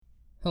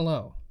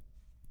Hello,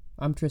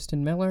 I'm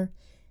Tristan Miller,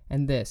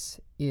 and this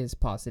is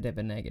Positive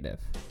and Negative,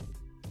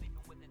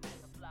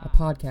 a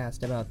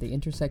podcast about the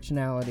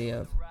intersectionality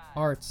of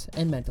arts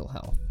and mental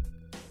health.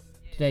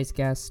 Today's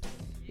guest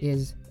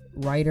is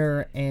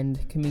writer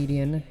and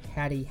comedian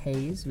Hattie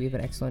Hayes. We have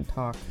an excellent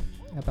talk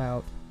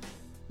about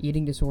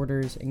eating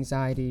disorders,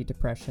 anxiety,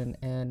 depression,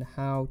 and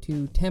how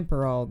to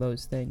temper all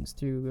those things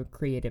through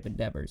creative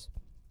endeavors.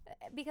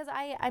 Because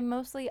I'm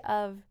mostly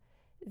of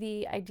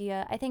the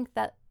idea, I think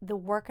that the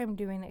work I'm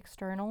doing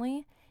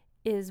externally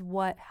is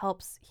what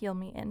helps heal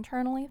me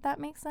internally, if that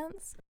makes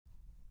sense.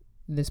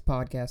 This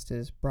podcast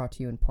is brought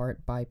to you in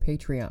part by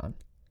Patreon.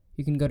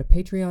 You can go to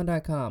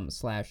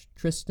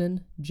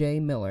patreon.com/Tristan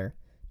J. Miller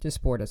to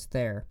support us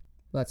there.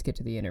 Let's get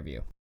to the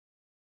interview.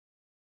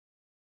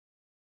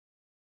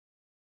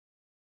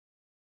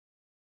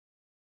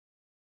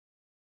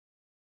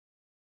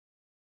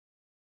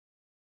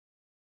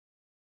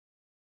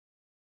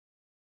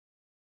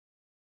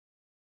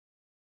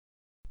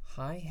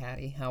 Hi,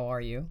 Hattie. How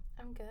are you?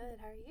 I'm good.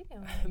 How are you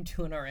doing? I'm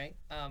doing all right.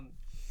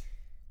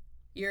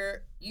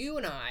 You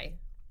and I,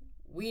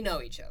 we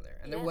know each other,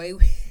 and Yes.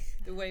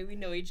 the way we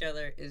know each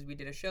other is we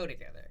did a show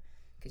together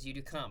because you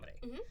do comedy.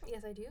 Mm-hmm.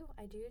 Yes, I do.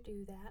 I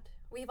do that.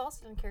 We've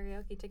also done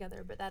karaoke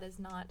together, but that is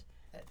not.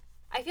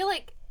 I feel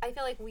like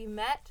we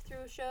met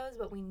through shows,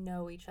 but we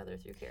know each other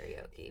through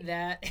karaoke.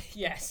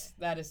 Yes,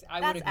 that is.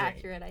 I That's would agree.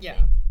 accurate. I Yeah,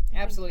 think.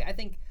 absolutely. I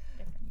think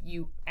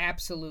you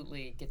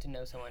absolutely get to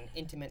know someone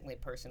intimately,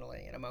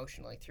 personally, and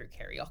emotionally through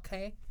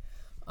karaoke.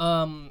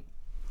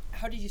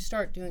 How did you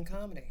start doing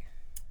comedy?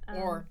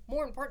 Or,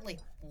 more importantly,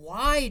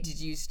 why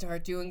did you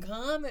start doing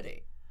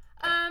comedy?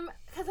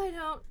 Because I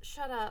don't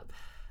shut up.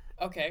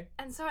 Okay.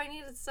 And so I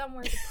needed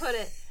somewhere to put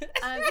it.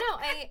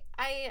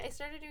 I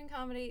started doing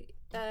comedy.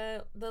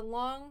 The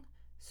long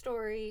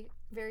story,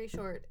 very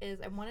short, is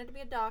I wanted to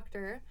be a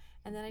doctor,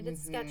 and then I did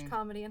sketch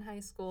comedy in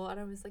high school, and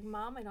I was like,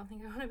 Mom, I don't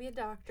think I want to be a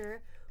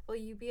doctor. Will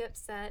you be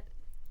upset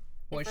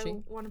if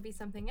I want to be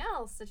something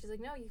else? And she's like,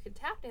 no, you could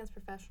tap dance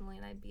professionally,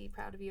 and I'd be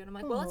proud of you. And I'm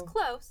like, well, it's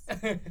close.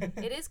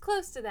 It is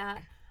close to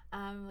that.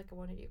 I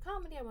want to do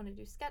comedy. I want to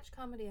do sketch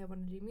comedy. I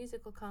want to do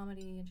musical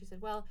comedy. And she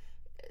said, well,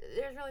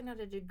 there's really not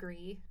a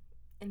degree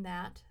in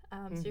that.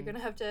 So you're going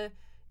to have to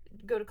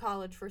go to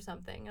college for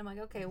something. I'm like,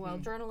 okay, well,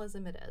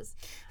 journalism it is.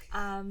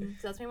 So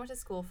that's what I went to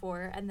school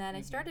for. And then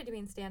I started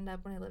doing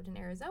stand-up when I lived in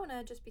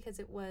Arizona just because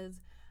it was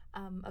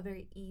a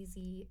very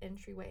easy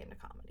entryway into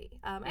comedy.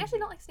 I actually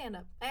don't like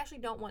stand-up. I actually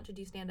don't want to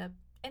do stand-up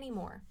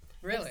anymore.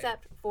 Really?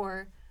 Except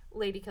for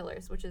Lady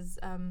Killers, which is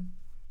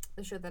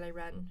the show that I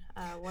run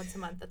once a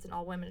month. That's an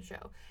all-women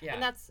show. Yeah.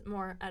 And that's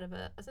more out of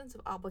a sense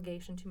of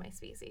obligation to my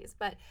species.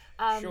 But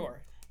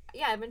Sure.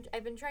 yeah,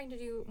 I've been trying to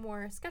do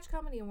more sketch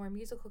comedy and more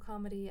musical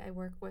comedy. I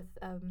work with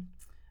our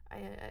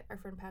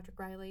friend Patrick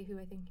Riley, who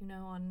I think you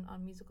know on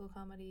musical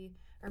comedy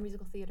or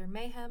musical theater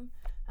Mayhem,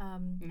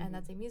 and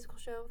that's a musical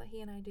show that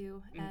he and I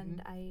do.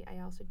 And I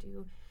also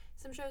do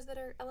some shows that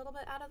are a little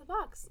bit out of the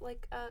box,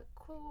 like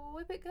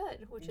Whip It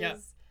Good, which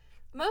is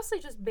mostly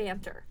just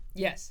banter.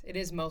 Yes, it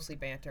is mostly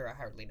banter. I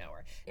hardly know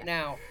her. Yeah.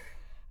 Now,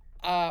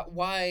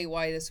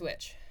 why the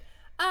switch?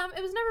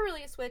 It was never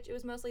really a switch. It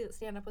was mostly that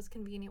stand-up was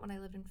convenient when I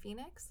lived in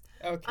Phoenix.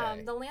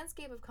 Okay. The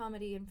landscape of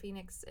comedy in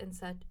Phoenix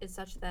is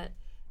such that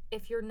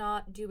if you're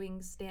not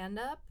doing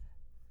stand-up,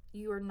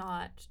 you are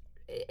not.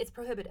 It's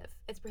prohibitive.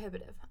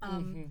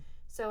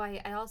 So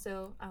I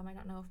also I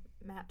don't know if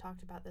Matt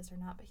talked about this or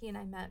not, but he and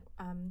I met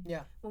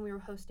when we were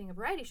hosting a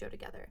variety show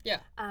together. Yeah.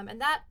 And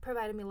that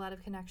provided me a lot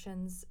of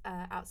connections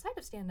outside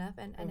of stand-up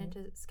and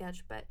into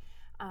sketch, but.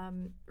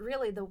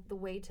 Really, the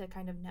way to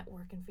kind of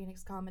network in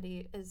Phoenix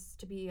comedy is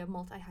to be a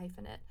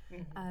multi-hyphenate,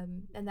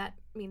 and that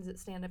means that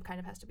stand-up kind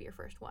of has to be your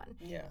first one.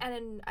 Yeah.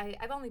 And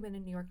I've only been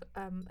in New York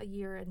a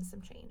year and some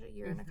change, a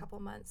year and a couple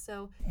of months.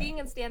 So being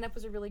in stand-up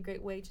was a really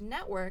great way to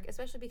network,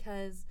 especially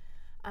because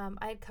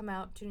I had come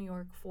out to New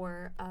York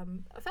for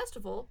a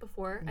festival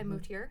before I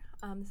moved here,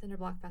 the Cinder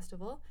Block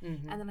Festival,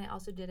 and then I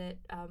also did it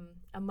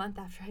a month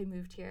after I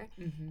moved here.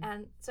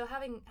 And so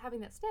having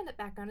that stand-up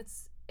background,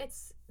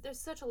 there's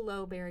such a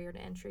low barrier to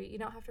entry. You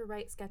don't have to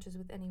write sketches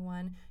with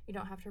anyone. You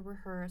don't have to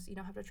rehearse. You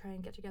don't have to try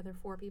and get together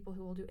 4 people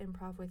who will do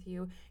improv with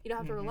you. You don't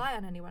have to rely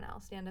on anyone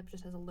else. Stand-up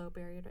just has a low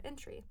barrier to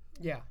entry.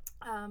 Yeah.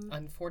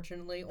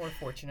 Unfortunately or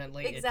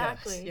fortunately,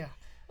 exactly. It does. Yeah.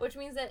 Which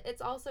means that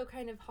it's also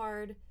kind of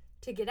hard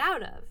to get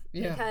out of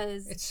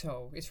because it's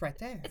right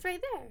there. It's right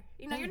there.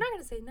 You know, you're not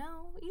going to say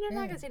no. You're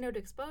not going to say no to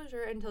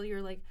exposure until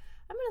you're like,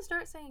 I'm going to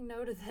start saying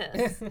no to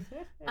this.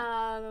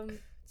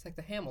 It's like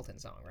the Hamilton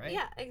song, right?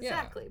 Yeah,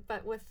 exactly. Yeah.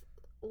 But with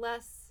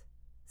less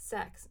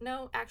sex.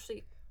 No,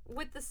 actually,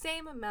 with the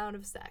same amount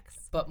of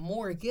sex. But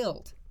more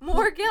guilt.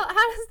 More guilt? How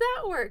does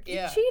that work?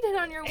 Yeah. You cheated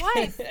on your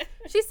wife.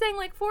 She sang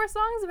like 4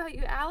 songs about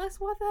you, Alice.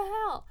 What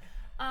the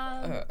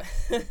hell?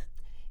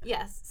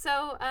 Yes.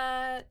 So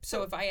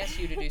if I asked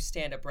you to do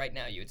stand-up right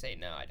now, you would say,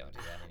 no, I don't do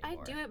that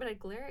anymore. I'd do it, but I'd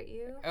glare at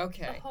you.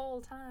 Okay. The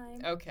whole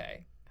time.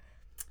 Okay.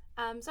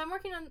 So I'm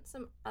working on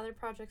some other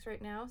projects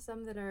right now,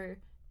 some that are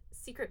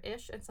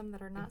secret-ish and some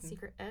that are not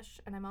secret-ish.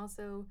 And I'm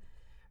also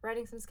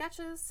writing some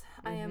sketches.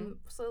 I am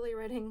slowly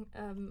writing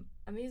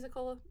a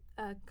musical,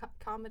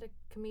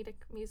 comedic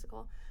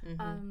musical.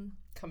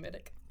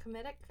 Comedic.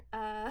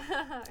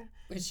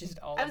 Which is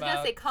all I was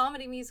gonna say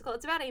comedy musical.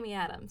 It's about Amy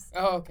Adams.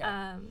 Oh, okay.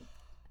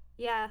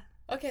 Yeah.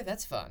 Okay,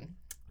 that's fun.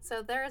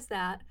 So there's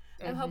that.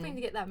 I'm hoping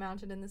to get that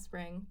mounted in the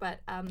spring, but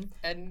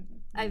and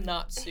I've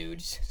not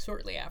sued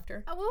shortly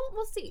after.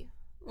 We'll see.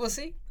 We'll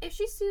see. If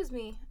she sues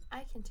me,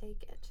 I can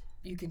take it.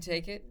 You can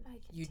take it?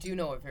 You do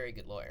know a very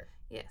good lawyer.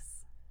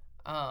 Yes.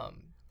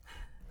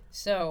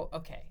 So,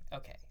 okay.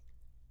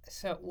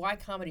 So, why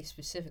comedy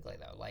specifically,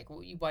 though? Like,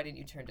 why didn't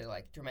you turn to,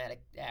 like,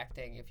 dramatic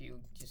acting if you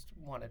just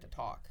wanted to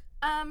talk?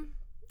 What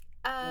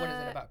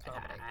is it about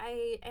comedy?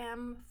 I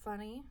am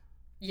funny.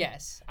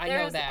 Yes, I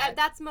know that.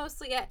 That's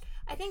mostly it.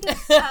 I think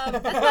it's, that's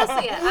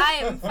mostly it.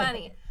 I am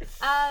funny.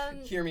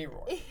 Hear me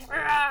roar.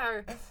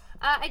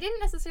 I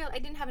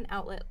didn't have an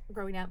outlet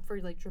growing up for,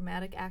 like,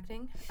 dramatic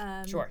acting.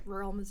 Sure.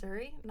 Rural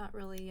Missouri, not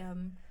really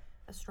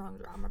a strong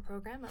drama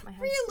program at my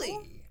high really?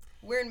 school.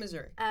 Where in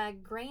Missouri?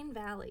 Grain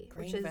Valley,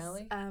 Grain which is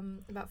Valley?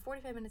 About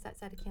 45 minutes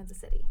outside of Kansas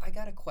City. I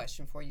got a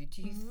question for you.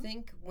 Do you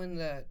think when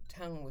the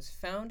town was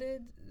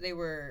founded, they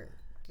were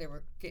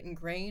getting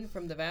grain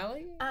from the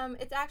valley?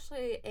 It's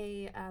actually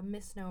a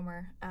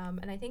misnomer,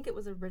 and I think it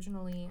was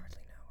originally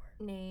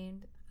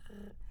named.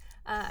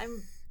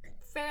 I'm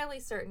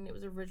fairly certain it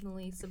was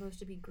originally supposed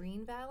to be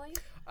Green Valley,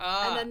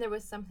 and then there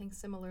was something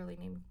similarly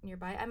named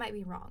nearby. I might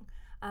be wrong.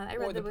 I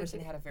read or the person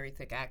had a very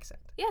thick accent.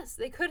 Yes,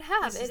 they could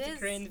have. This is the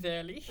Grain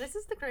Valley. This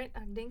is the Grain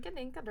Dinka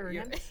Dinka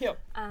Durgan. Yep.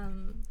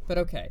 But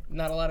okay,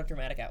 not a lot of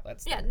dramatic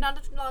outlets. Yeah,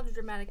 not a lot of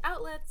dramatic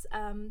outlets.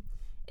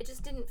 It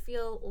just didn't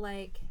feel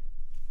like.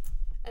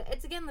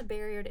 It's again the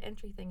barrier to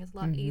entry thing is a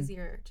lot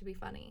easier to be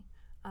funny.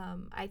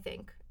 I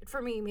think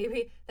for me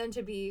maybe than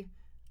to be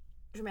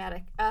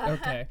dramatic.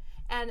 Okay.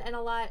 And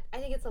I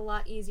think it's a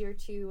lot easier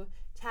to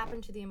tap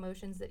into the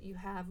emotions that you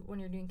have when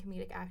you're doing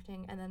comedic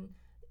acting and then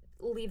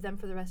leave them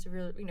for the rest of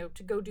your,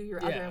 to go do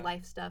your other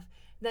life stuff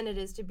than it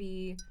is to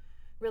be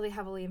really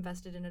heavily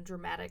invested in a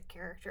dramatic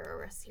character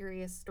or a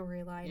serious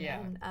storyline. Yeah.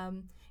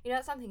 And,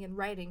 that's something in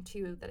writing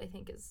too that I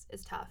think is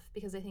tough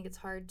because I think it's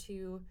hard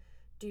to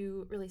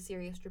do really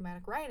serious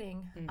dramatic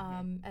writing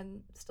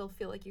and still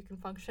feel like you can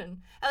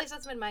function. At least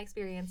that's been my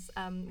experience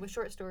with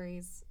short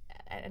stories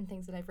and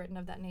things that I've written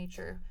of that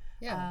nature.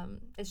 Yeah.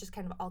 It's just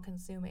kind of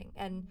all-consuming.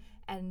 And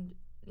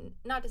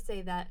not to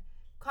say that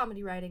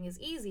comedy writing is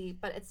easy,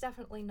 but it's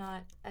definitely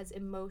not as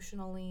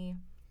emotionally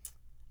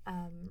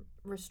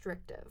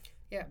restrictive.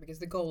 Yeah, because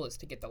the goal is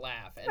to get the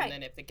laugh, and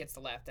then if it gets the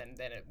laugh, then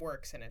it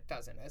works, and it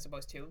doesn't. As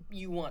opposed to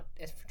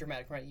as for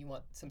dramatic writing, you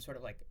want some sort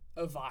of like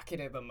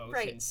evocative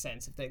emotion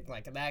sense of things.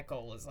 Like that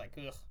goal is like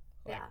ugh.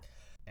 Yeah.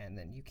 And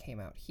then you came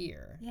out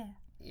here. Yeah.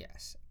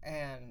 Yes,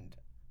 and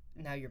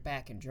now you're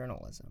back in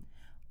journalism.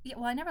 Yeah.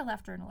 Well, I never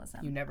left journalism.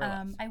 You never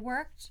left. I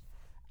worked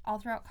all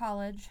throughout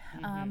college,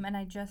 and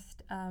I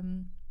just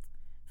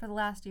for the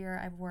last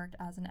year I've worked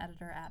as an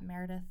editor at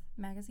Meredith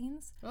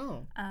magazines.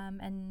 Oh.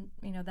 And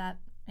that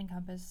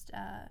encompassed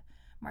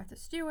Martha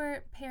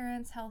Stewart,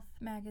 Parents, Health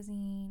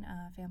Magazine,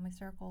 Family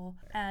Circle,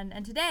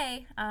 and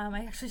today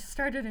I actually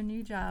started a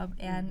new job,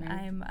 and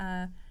I'm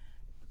a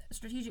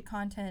strategic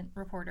content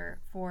reporter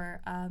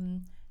for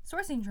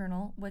Sourcing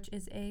Journal, which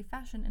is a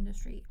fashion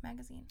industry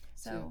magazine.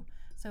 So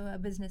a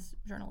business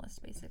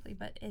journalist basically,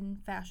 but in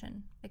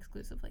fashion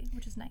exclusively,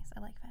 which is nice.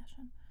 I like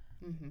fashion.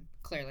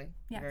 Clearly.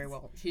 Yes. Very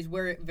well. She's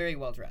very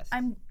well dressed.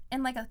 I'm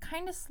in like a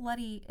kind of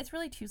slutty. It's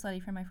really too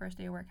slutty for my first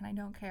day of work, and I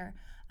don't care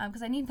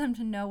because I need them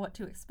to know what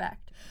to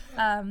expect.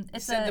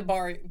 It's the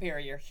bar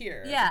barrier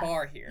here. Yeah. The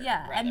bar here.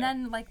 Yeah. Rather. And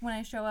then like when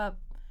I show up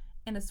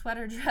in a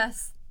sweater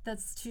dress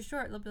that's too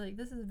short, they'll be like,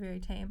 "This is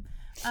very tame."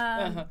 It's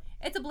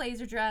a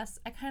blazer dress.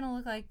 I kind of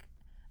look like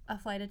a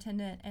flight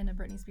attendant in a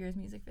Britney Spears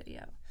music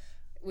video.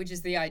 Which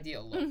is the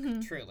ideal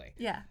look, truly.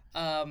 Yeah.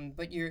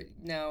 But you're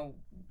now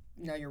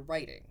you're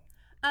writing.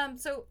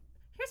 So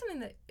here's something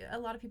that a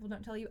lot of people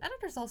don't tell you.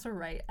 Editors also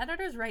write.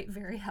 Editors write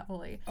very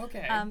heavily.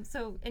 Okay.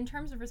 So in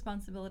terms of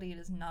responsibility, it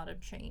is not a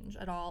change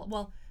at all.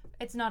 Well,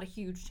 it's not a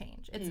huge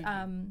change. It's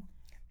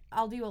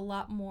I'll do a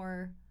lot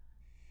more,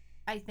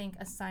 I think,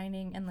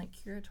 assigning and like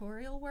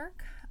curatorial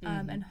work,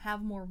 and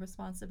have more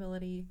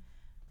responsibility,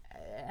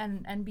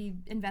 and be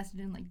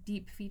invested in like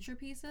deep feature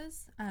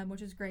pieces,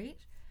 which is great.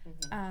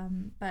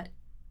 But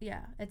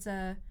yeah, it's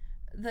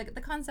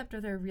the concept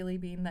of there really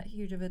being that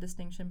huge of a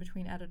distinction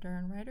between editor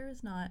and writer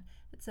is not.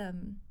 It's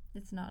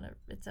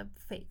a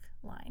fake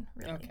line,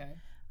 really. Okay.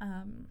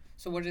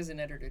 So what does an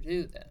editor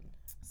do then?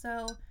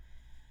 So,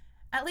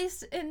 at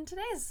least in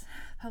today's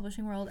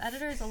publishing world,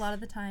 editors a lot of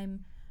the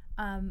time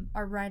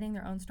are writing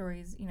their own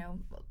stories,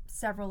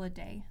 several a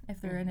day if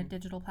they're in a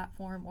digital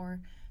platform, or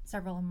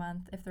several a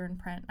month if they're in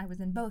print. I was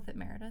in both at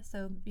Meredith,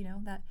 so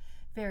that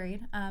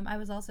varied. I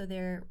was also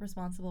there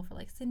responsible for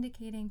like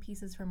syndicating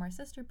pieces from our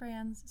sister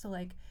brands. So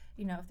like,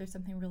 if there's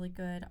something really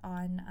good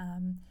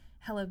on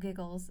Hello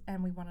Giggles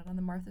and we want it on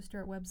the Martha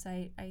Stewart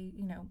website,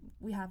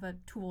 we have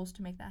tools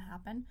to make that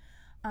happen.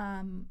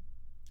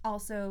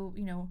 Also,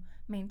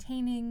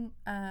 maintaining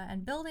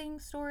and building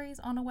stories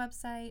on a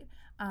website,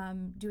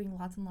 doing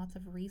lots and lots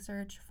of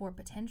research for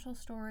potential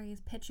stories,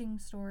 pitching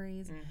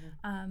stories,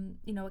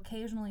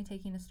 occasionally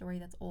taking a story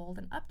that's old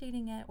and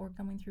updating it, or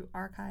going through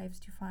archives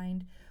to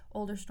find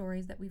older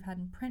stories that we've had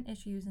in print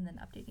issues and then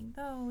updating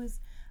those.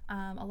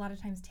 A lot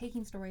of times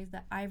taking stories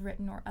that I've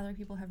written or other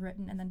people have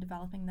written and then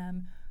developing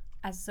them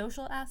as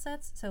social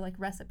assets, so like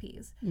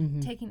recipes,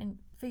 taking and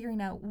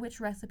figuring out which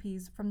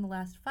recipes from the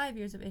last 5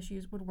 years of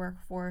issues would work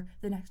for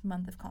the next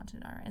month of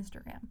content on our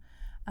Instagram.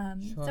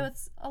 Sure. So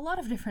it's a lot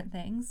of different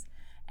things.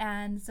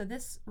 And so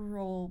this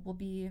role will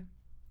be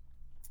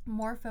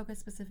more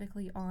focused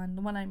specifically on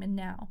the one I'm in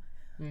now.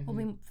 Will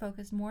be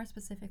focused more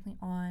specifically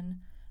on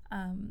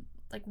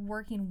like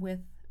working with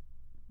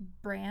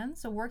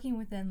brands, so working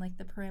within like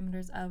the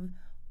parameters of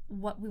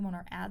what we want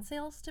our ad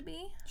sales to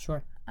be.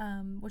 Sure.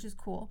 Which is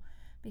cool,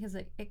 because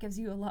it gives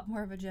you a lot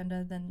more of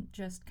agenda than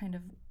just kind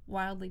of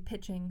wildly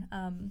pitching,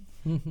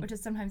 which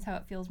is sometimes how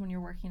it feels when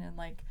you're working in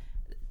like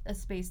a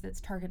space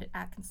that's targeted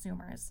at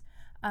consumers.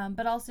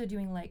 But also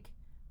doing like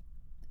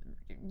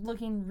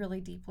looking really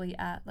deeply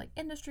at like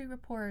industry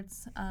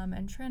reports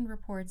and trend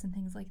reports and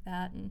things like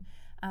that, and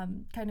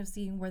kind of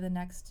seeing where the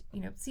next,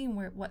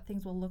 what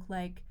things will look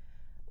like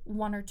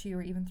 1 or 2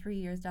 or even 3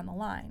 years down the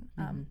line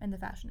in the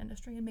fashion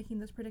industry, and making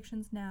those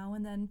predictions now,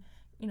 and then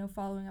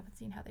following up and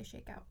seeing how they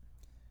shake out.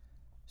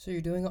 So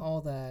you're doing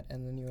all that,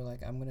 and then you're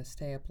like, I'm going to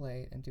stay up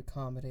late and do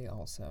comedy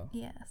also.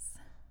 Yes.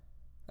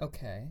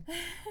 Okay.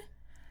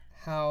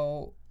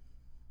 How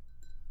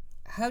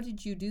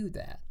did you do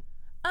that?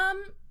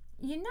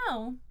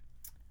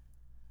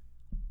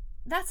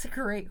 That's a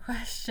great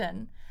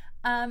question.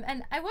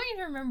 And I want you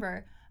to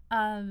remember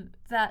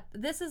that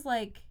this is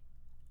like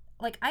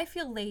I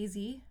feel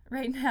lazy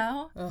right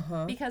now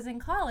because in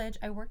college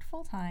I worked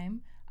full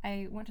time,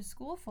 I went to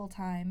school full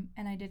time,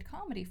 and I did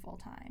comedy full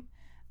time.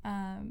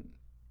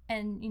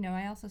 And,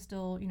 I also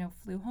still,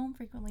 flew home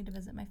frequently to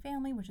visit my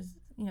family, which is,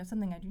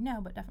 something I do now,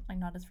 but definitely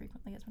not as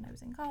frequently as when I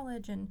was in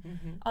college. And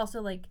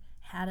also, like,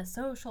 had a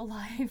social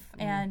life.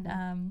 And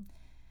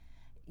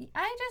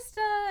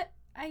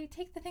I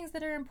take the things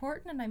that are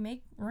important and I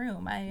make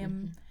room. I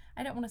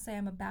don't want to say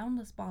I'm a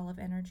boundless ball of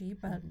energy,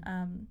 but,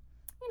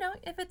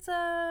 if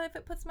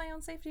it puts my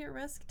own safety at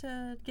risk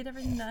to get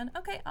everything done,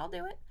 okay, I'll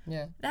do it.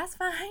 Yeah. That's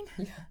fine.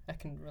 Yeah, I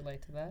can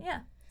relate to that.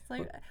 Yeah.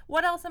 Like,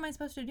 what else am I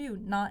supposed to do?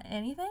 Not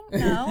anything?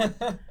 No.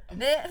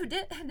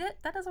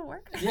 That doesn't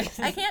work.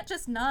 I can't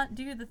just not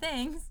do the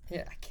things.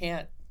 Yeah, I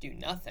can't do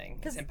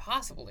nothing. It's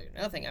impossible to do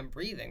nothing. I'm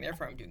breathing,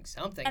 therefore I'm doing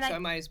something, so I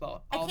might as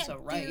well also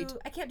write.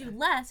 I can't do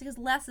less, because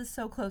less is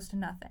so close to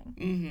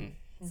nothing.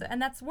 So,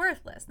 and that's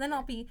worthless. Then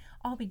I'll be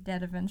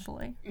dead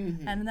eventually.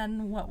 And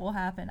then what will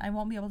happen? I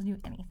won't be able to do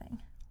anything,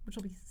 which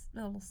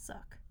it'll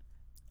suck.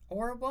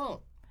 Or it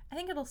won't. I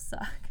think it'll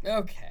suck.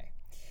 Okay.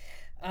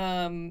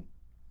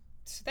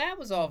 So that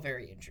was all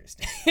very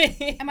interesting.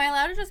 Am I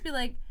allowed to just be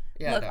like,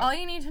 look, all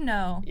you need to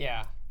know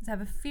is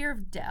have a fear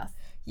of death.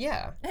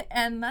 Yeah.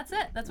 And that's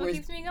it. That's what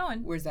keeps me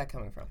going. Where's that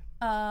coming from?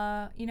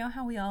 You know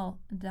how we all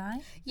die?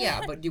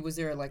 Yeah, but was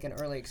there like an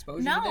early exposure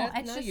to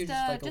death? No, you're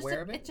just like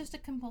aware of it? It's just a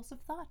compulsive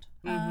thought.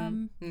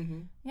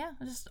 Yeah,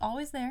 just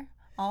always there.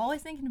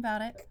 Always thinking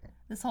about it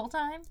this whole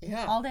time.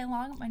 Yeah. All day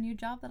long at my new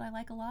job that I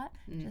like a lot.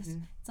 Just,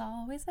 it's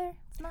always there.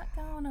 It's not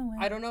going away.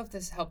 I don't know if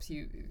this helps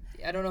you.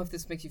 I don't know if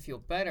this makes you feel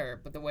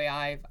better, but the way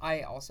I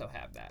also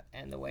have that,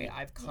 and the way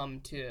I've come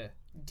to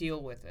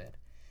deal with it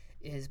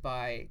is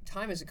by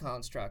time is a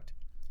construct.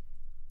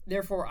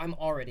 Therefore, I'm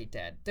already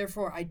dead.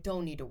 Therefore, I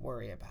don't need to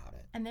worry about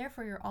it. And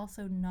therefore, you're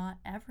also not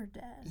ever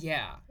dead.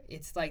 Yeah.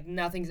 It's like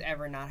nothing's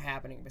ever not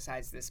happening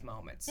besides this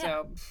moment. Yeah.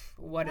 So,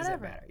 what does it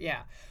matter?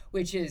 Yeah.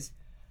 Which is,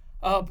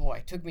 oh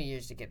boy, took me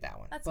years to get that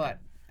one. That's good.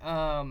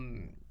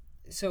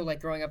 So like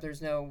growing up,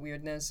 there's no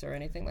weirdness or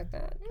anything like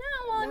that? No,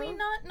 well, I mean,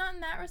 not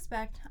in that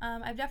respect.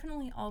 I've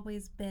definitely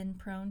always been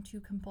prone to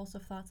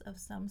compulsive thoughts of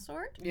some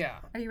sort. Yeah.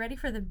 Are you ready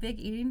for the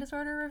big eating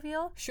disorder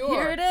reveal? Sure.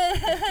 Here it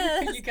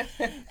is. You got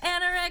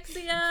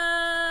Anorexia.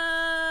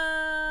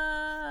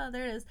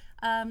 There it is.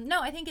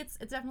 No, I think it's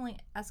definitely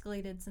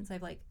escalated since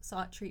I've like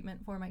sought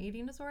treatment for my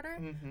eating disorder.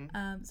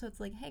 So it's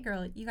like, hey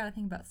girl, you got to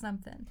think about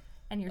something,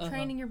 and you're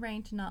training your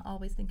brain to not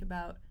always think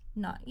about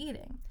not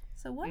eating.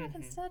 So what if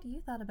instead you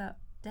thought about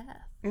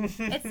death?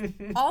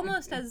 It's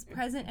almost as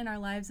present in our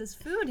lives as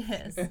food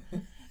is.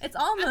 It's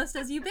almost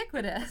as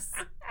ubiquitous.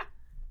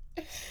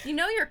 You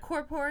know your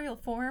corporeal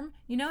form?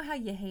 You know how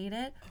you hate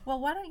it? Well,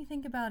 why don't you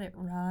think about it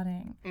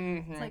rotting?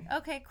 It's like,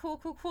 okay,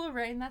 cool,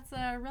 Rain. That's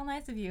real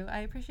nice of you. I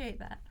appreciate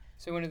that.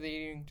 So when did the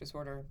eating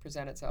disorder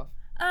present itself?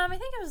 I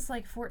think it was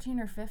like 14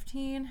 or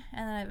 15,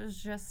 and then it was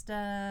just,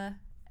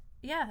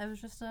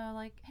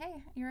 like,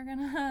 hey, you're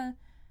gonna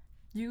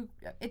do.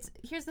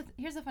 Here's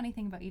the funny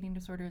thing about eating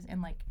disorders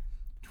in like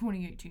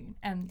 2018,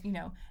 and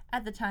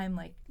at the time,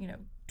 like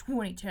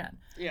 2010.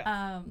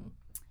 Yeah.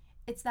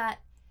 It's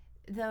that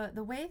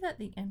the way that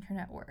the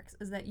internet works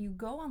is that you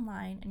go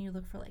online and you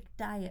look for like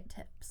diet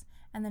tips,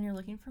 and then you're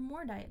looking for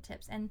more diet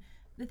tips, and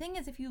the thing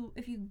is, if you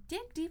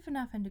dig deep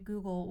enough into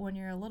Google when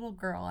you're a little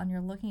girl and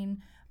you're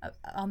looking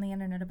on the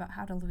internet about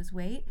how to lose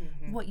weight,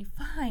 what you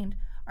find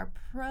are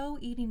pro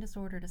eating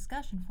disorder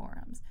discussion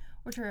forums,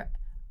 which are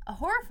a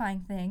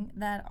horrifying thing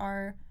that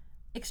are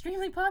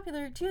extremely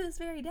popular to this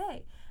very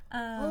day.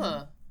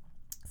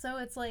 So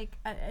it's like,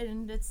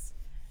 and it's.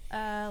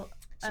 So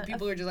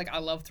people are just like, I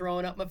love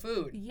throwing up my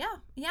food.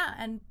 Yeah,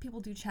 and people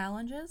do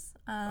challenges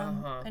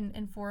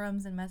in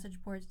forums and message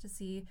boards to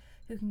see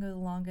who can go the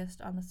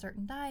longest on a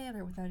certain diet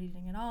or without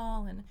eating at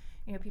all. And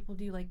people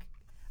do like,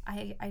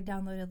 I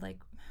downloaded like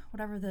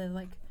whatever the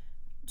like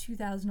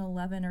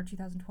 2011 or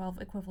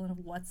 2012 equivalent of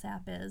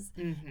WhatsApp is,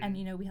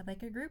 and we had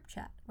like a group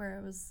chat where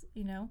it was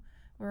we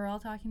were all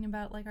talking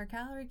about like our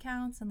calorie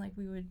counts and like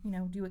we would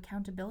do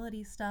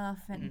accountability stuff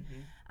and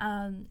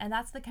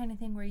that's the kind of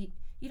thing where you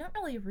don't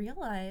really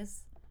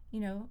realize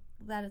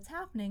that it's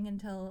happening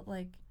until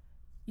like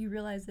you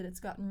realize that it's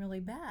gotten really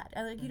bad.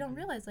 And like you don't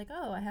realize like,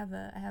 oh, I have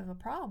a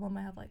problem,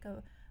 I have like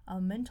a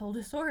mental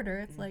disorder.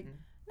 It's like,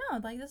 no,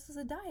 like this is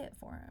a diet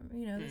forum.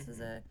 This is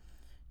a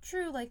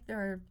true, like there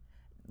are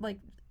like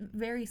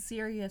very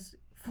serious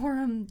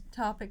forum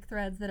topic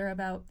threads that are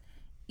about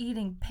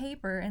eating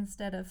paper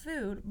instead of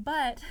food,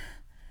 but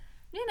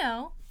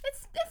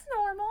it's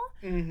normal.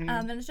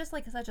 And it's just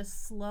like such a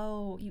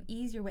slow, you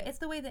ease your way. It's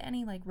the way that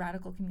any like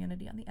radical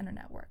community on the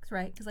internet works,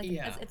 right? Because like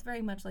it's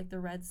very much like the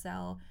red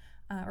cell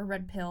or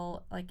red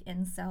pill like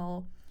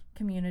incel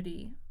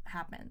community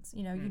happens.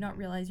 You don't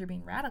realize you're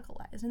being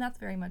radicalized, and that's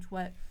very much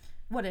what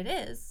it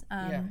is.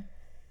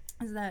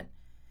 Is that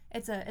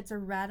it's a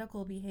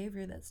radical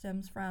behavior that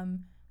stems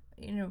from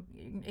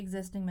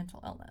existing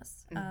mental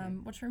illness,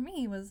 which for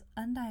me was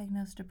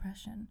undiagnosed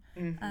depression.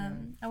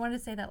 I wanted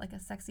to say that like a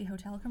sexy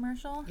hotel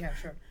commercial. Yeah,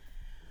 sure.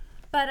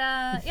 But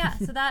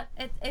so that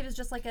it was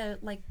just like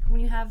when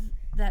you have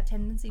that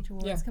tendency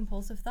towards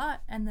compulsive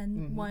thought, and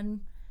then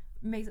one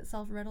makes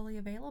itself readily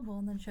available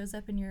and then shows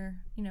up in your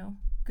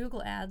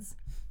Google ads.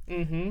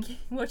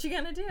 What you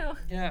gonna do?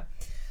 Yeah.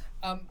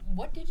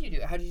 What did you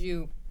do? How did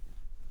you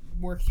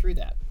work through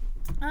that?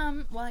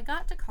 Well, I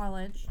got to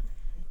college.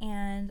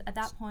 And at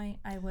that point,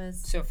 I was...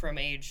 So from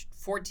age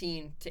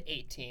 14 to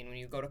 18, when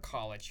you go to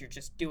college, you're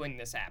just doing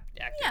this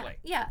actively?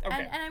 Yeah.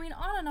 Okay. And I mean,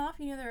 on and off,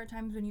 there are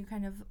times when you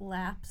kind of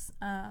lapse.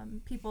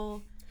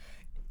 People...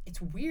 It's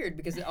weird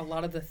because a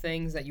lot of the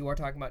things that you are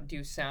talking about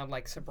do sound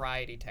like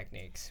sobriety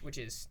techniques, which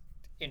is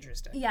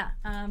interesting. Yeah.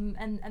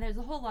 And there's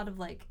a whole lot of,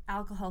 like,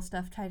 alcohol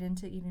stuff tied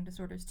into eating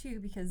disorders, too,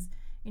 because,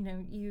 you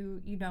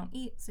don't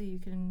eat, so you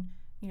can...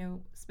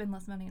 spend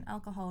less money on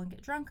alcohol and get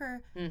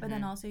drunker, but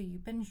then also you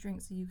binge drink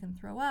so you can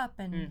throw up,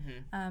 and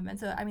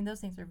so I mean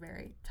those things are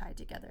very tied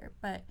together.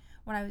 But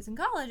when I was in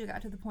college, I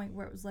got to the point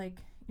where it was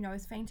like I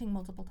was fainting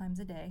multiple times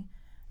a day.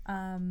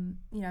 I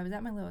was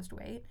at my lowest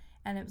weight,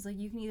 and it was like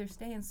you can either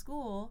stay in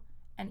school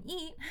and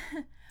eat,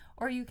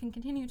 or you can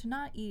continue to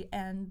not eat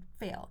and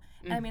fail.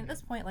 And I mean at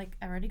this point, like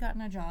I've already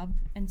gotten a job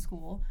in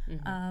school,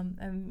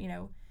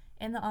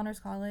 in the honors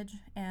college,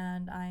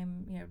 and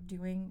I'm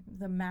doing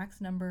the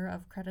max number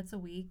of credits a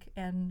week,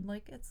 and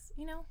like it's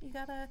you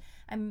gotta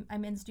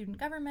I'm in student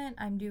government.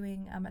 I'm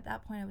doing at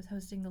that point I was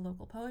hosting the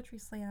local poetry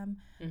slam.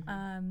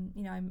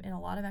 I'm in a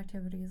lot of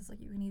activities. It's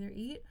like you can either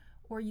eat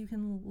or you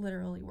can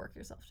literally work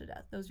yourself to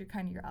death. Those are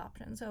kind of your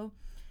options. So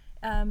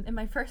in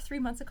my first 3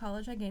 months of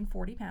college, I gained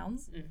 40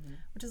 pounds,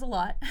 which is a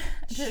lot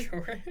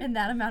in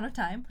that amount of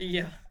time.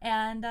 Yeah.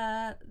 And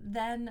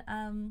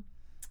then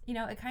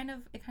it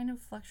kind of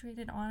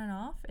fluctuated on and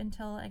off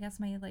until I guess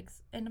my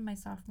end of my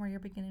sophomore year,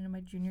 beginning of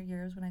my junior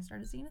year is when I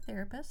started seeing a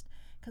therapist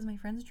because my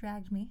friends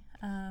dragged me.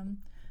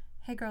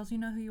 Hey girls, you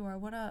know who you are.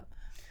 What up?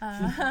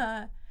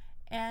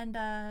 And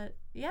I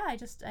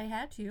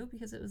had to,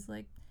 because it was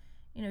like,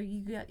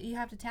 you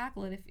have to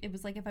tackle it. If it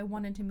was like if I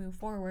wanted to move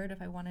forward,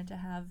 if I wanted to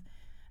have,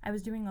 I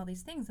was doing all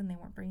these things and they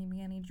weren't bringing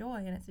me any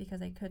joy, and it's because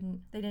they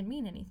didn't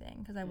mean anything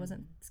because I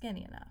wasn't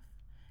skinny enough,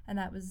 and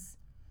that was.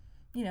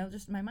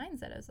 Just my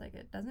mindset is like,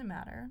 it doesn't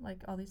matter. Like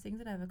all these things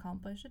that I've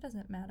accomplished, it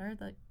doesn't matter.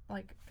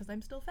 Like, because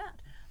I'm still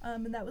fat.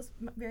 And that was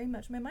very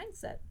much my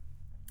mindset.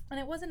 And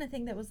it wasn't a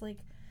thing that was like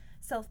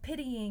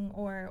self-pitying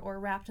or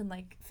wrapped in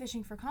like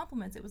fishing for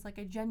compliments. It was like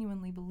I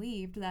genuinely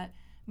believed that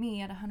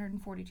me at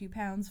 142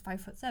 pounds,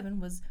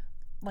 5'7", was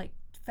like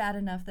fat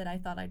enough that I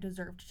thought I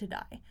deserved to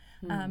die.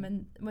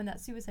 And when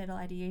that suicidal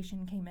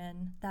ideation came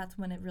in, that's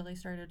when it really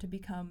started to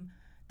become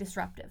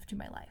disruptive to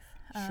my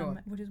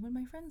life. Which is when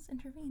my friends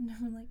intervened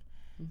and were like,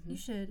 you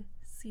should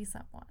see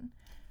someone.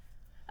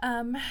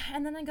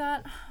 And then I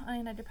got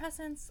on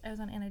antidepressants. I was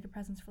on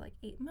antidepressants for like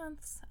 8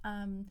 months.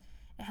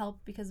 It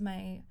helped because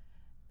I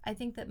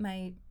think that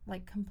my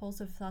like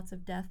compulsive thoughts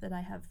of death that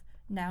I have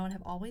now and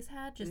have always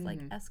had just like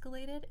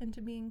escalated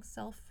into being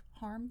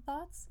self-harm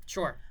thoughts.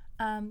 Sure.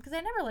 Because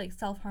I never like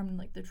self-harmed in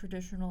like the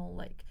traditional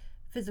like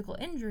physical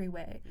injury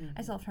way.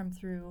 I self-harmed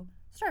through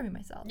starving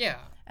myself. Yeah.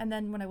 And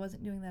then when I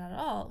wasn't doing that at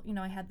all,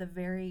 I had the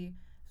very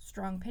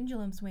strong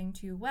pendulum swing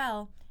to,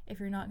 well, if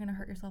you're not going to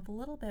hurt yourself a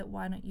little bit,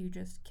 why don't you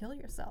just kill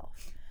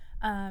yourself?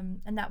 And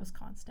that was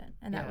constant.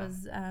 And that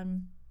was,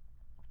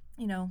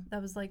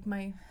 that was like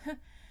my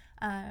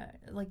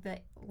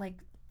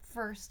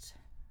first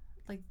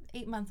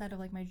 8 months out of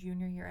like my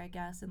junior year, I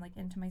guess, and like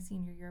into my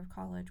senior year of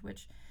college,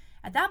 which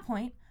at that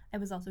point I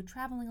was also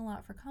traveling a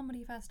lot for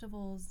comedy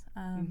festivals.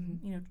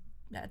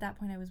 At that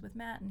point I was with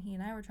Matt, and he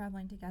and I were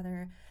traveling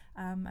together.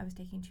 I was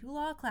taking 2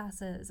 law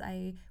classes.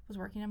 I was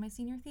working on my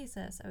senior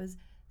thesis. I was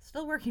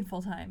still working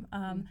full time.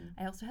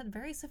 I also had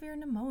very severe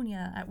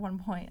pneumonia at one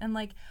point, and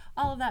like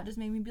all of that just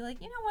made me be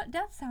like, you know what,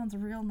 death sounds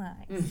real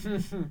nice.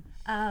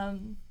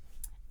 And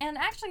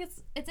actually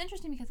it's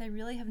interesting because I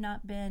really have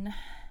not been,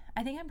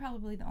 I think I'm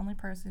probably the only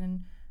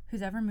person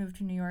who's ever moved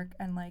to New York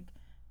and like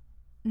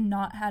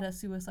not had a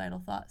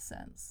suicidal thought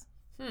since.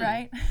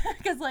 Right?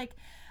 Because like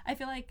I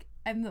feel like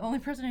I'm the only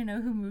person I know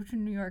who moved to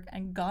New York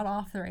and got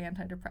off their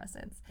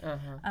antidepressants,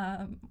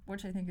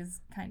 which I think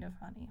is kind of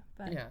funny.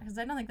 But because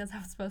I don't think that's how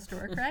it's supposed to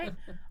work, right?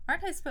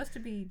 Aren't I supposed to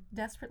be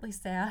desperately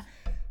sad?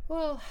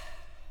 Well,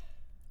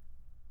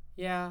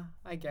 yeah,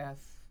 I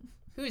guess.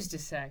 Who's to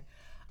say?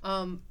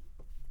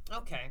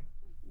 Okay.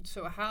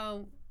 So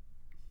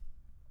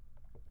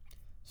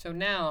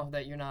now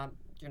that you're not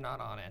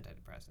on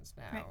antidepressants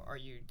now, right. Are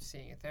you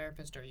seeing a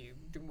therapist?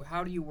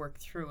 How do you work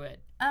through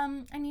it?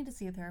 I need to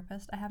see a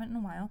therapist. I haven't in a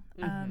while.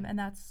 And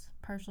that's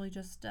partially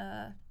just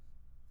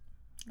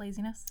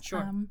laziness.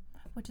 Sure.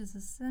 Which is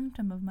a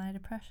symptom of my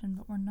depression,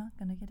 but we're not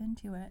going to get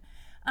into it.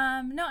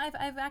 No,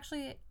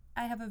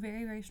 I have a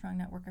very, very strong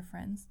network of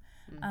friends.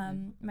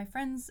 My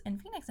friends in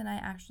Phoenix and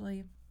I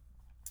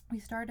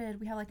we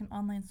have like an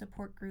online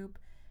support group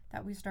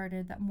that we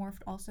started that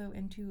morphed also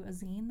into a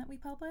zine that we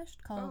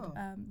published called,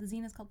 the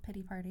zine is called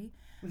Pity Party.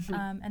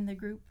 And the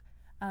group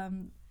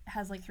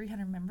has like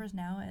 300 members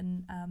now.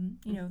 And,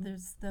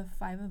 there's the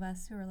 5 of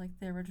us who are like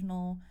the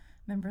original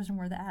members and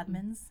we're the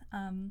admins.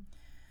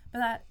 But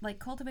that, like,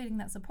 cultivating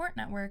that support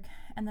network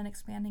and then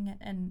expanding it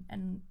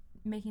and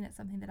making it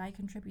something that I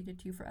contributed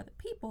to for other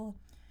people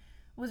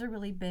was a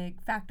really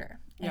big factor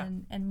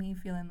in me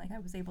feeling like I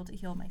was able to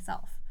heal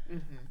myself.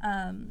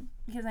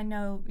 Because I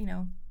know,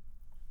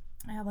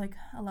 I have like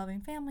a loving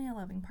family, a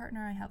loving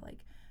partner. I have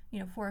like,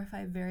 4 or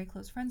 5 very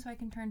close friends who I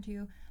can turn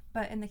to.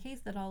 But in the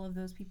case that all of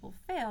those people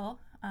fail,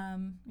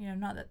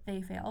 not that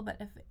they fail, but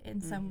if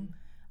in some,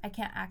 I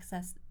can't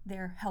access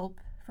their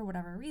help for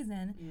whatever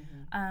reason.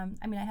 I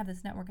have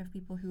this network of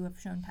people who have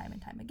shown time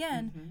and time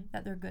again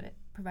that they're good at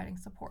providing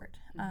support.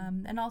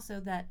 And also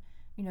that,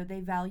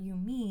 they value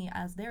me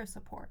as their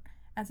support.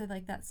 And so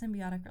like that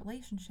symbiotic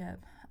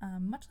relationship,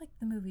 much like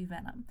the movie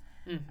Venom,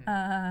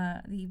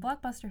 the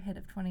blockbuster hit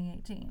of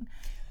 2018.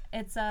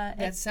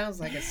 That sounds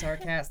like it's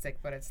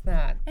sarcastic, but it's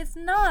not. It's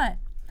not.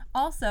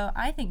 Also,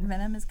 I think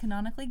Venom is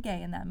canonically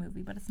gay in that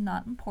movie, but it's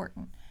not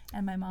important.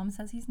 And my mom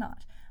says he's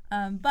not.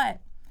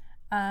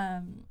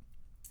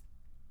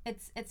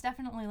 It's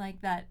definitely like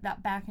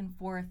that back and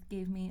forth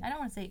gave me, I don't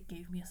want to say it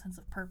gave me a sense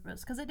of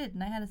purpose, because it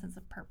didn't. I had a sense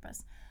of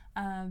purpose.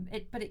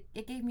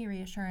 It gave me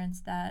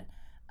reassurance that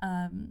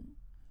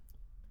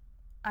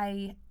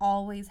I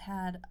always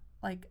had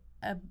like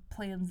a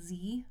plan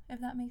Z,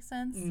 if that makes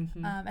sense.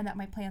 And that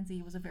my plan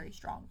Z was a very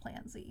strong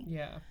plan Z.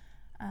 Yeah.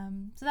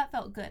 So that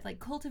felt good. Like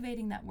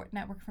cultivating that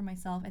network for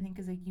myself, I think,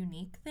 is a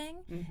unique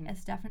thing.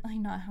 It's definitely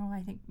not how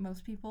I think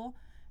most people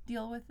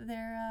deal with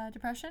their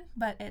depression,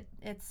 but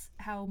it's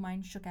how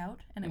mine shook out,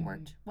 and it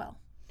worked well.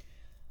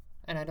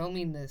 And I don't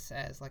mean this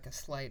as like a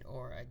slight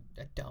or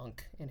a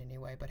dunk in any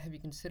way, but have you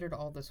considered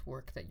all this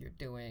work that you're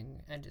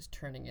doing and just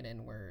turning it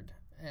inward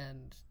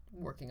and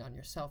working on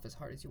yourself as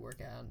hard as you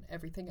work on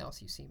everything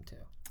else you seem to?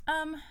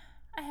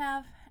 I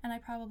have, and I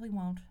probably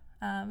won't.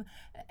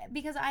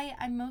 Because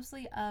I'm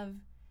mostly of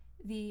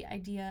the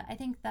idea, I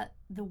think that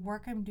the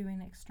work I'm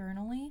doing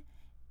externally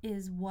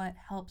is what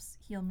helps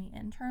heal me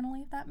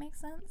internally, if that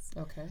makes sense.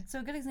 Okay. So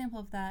a good example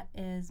of that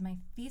is my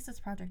thesis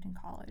project in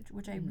college,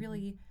 which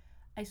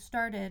I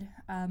started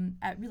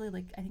at really,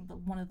 like, I think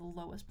one of the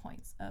lowest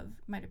points of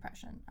my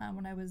depression,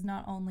 when I was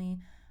not only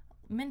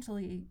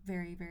mentally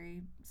very,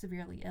 very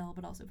severely ill,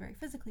 but also very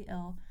physically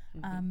ill.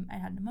 I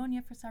had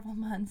pneumonia for several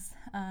months,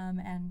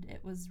 and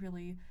it was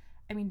really,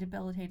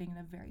 debilitating in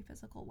a very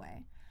physical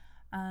way.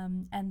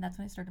 And that's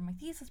when I started my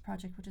thesis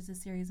project, which is a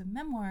series of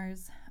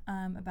memoirs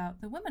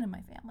about the women in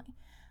my family.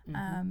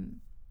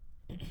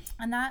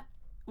 And that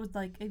was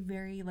like a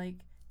very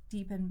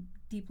deep and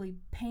deeply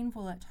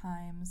painful at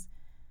times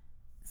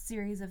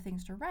series of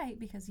things to write,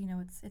 because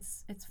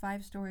it's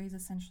 5 stories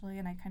essentially,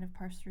 and I kind of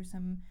parsed through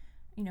some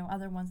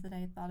other ones that I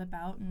had thought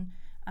about, and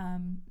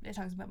it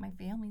talks about my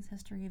family's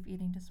history of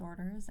eating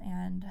disorders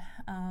and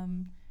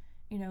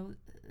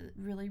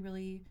really,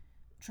 really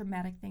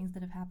traumatic things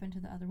that have happened to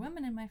the other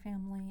women in my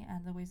family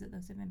and the ways that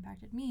those have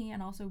impacted me,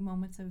 and also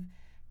moments of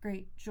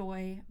great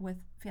joy with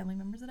family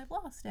members that I've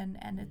lost. And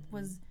it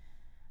was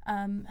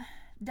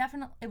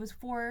definitely, it was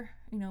for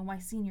my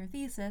senior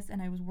thesis,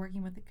 and I was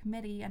working with the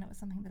committee, and it was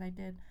something that I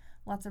did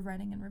lots of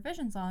writing and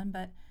revisions on,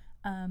 but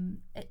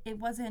it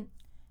was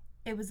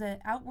an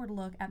outward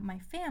look at my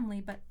family,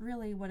 but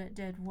really what it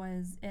did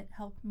was it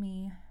helped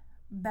me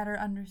better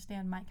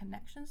understand my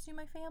connections to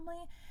my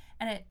family.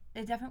 And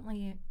it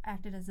definitely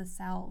acted as a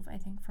salve, I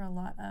think, for a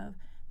lot of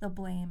the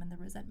blame and the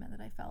resentment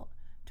that I felt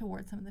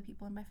towards some of the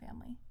people in my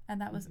family.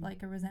 And that was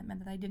like a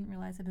resentment that I didn't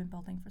realize had been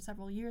building for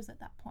several years at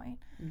that point.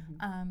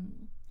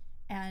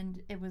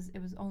 And it was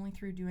only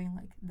through doing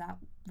like that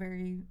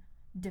very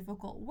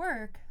difficult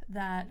work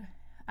that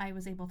I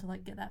was able to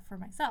like get that for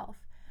myself.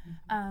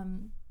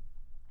 And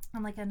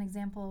like an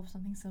example of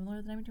something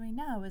similar that I'm doing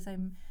now is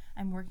I'm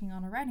working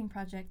on a writing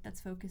project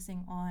that's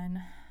focusing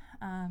on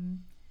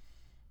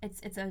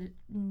it's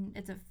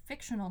a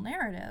fictional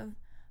narrative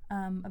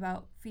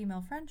about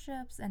female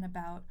friendships and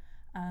about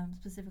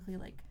specifically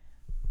like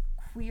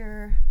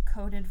queer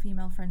coded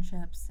female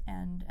friendships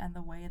and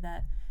the way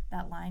that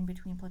line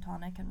between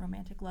platonic and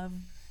romantic love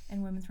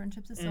in women's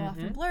friendships is so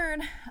often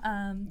blurred.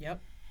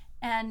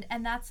 And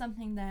that's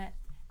something that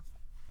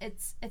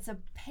it's a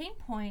pain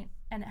point,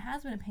 and it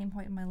has been a pain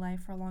point in my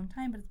life for a long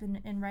time, but it's been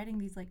in writing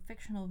these like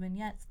fictional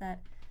vignettes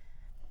that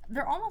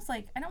they're almost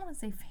like, I don't want to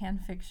say fan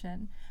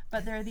fiction,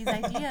 but there are these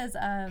ideas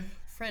of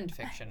friend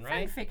fiction, right?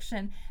 Friend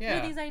fiction. Yeah.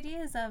 There are these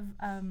ideas of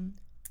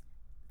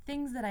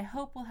things that I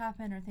hope will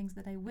happen, or things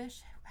that I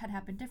wish had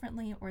happened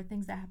differently, or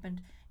things that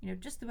happened,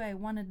 just the way I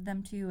wanted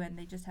them to, and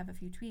they just have a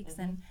few tweaks.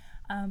 And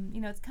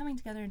it's coming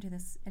together into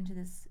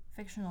this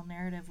fictional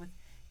narrative with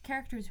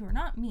characters who are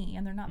not me,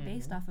 and they're not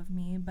based off of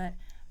me, but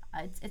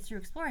it's through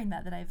exploring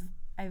that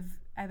I've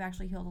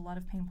actually healed a lot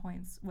of pain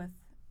points with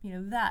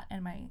that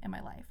in my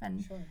life.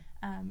 And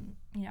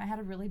I had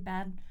a really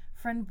bad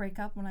friend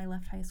breakup when I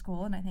left high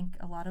school, and I think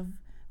a lot of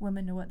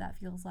women know what that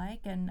feels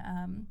like. And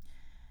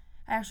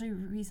I actually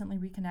recently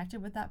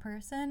reconnected with that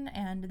person,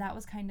 and that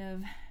was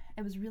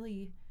it was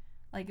really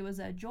like, it was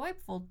a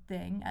joyful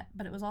thing,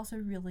 but it was also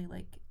really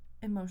like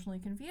emotionally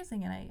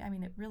confusing, and I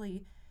mean it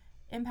really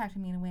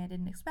impacted me in a way I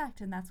didn't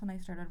expect. And that's when I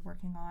started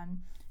working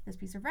on this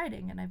piece of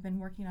writing, and I've been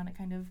working on it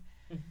kind of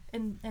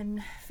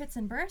in fits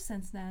and bursts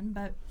since then.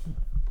 But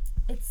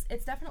it's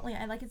definitely,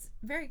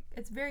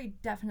 it's very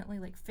definitely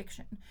like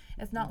fiction.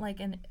 It's not like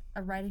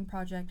a writing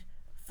project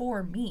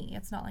for me.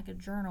 It's not like a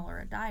journal or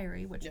a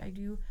diary, which I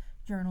do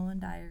journal and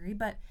diary,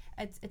 but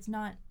it's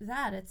not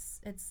that.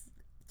 It's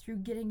through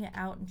getting it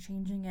out and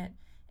changing it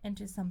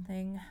into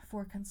something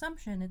for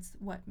consumption. It's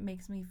what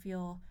makes me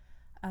feel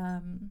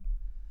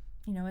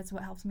it's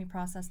what helps me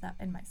process that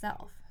in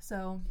myself.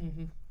 So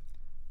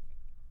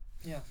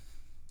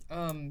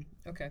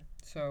okay,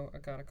 so I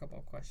got a couple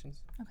of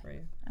questions for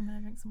you. I'm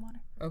gonna drink some water.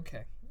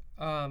 Okay.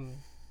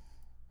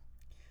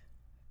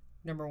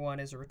 Number one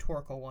is a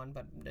rhetorical one,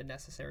 but a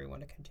necessary one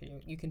to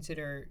continue.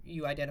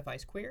 You identify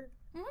as queer?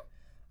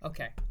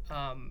 Okay.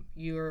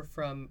 You're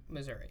from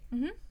Missouri.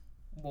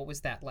 What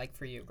was that like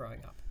for you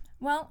growing up?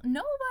 Well,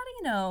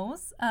 nobody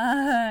knows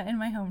in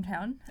my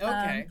hometown.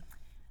 Okay.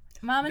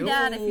 Mom and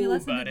Dad, if you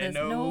listen to this,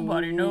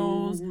 nobody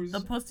knows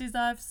the pussies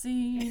I've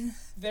seen.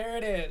 There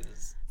it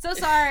is. So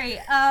sorry.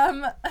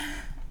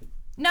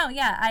 No,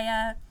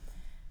 yeah,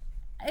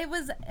 it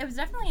was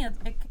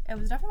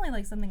definitely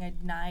like something I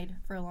denied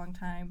for a long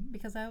time,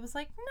 because I was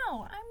like,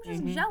 no, I'm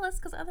just jealous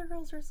because other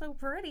girls are so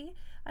pretty.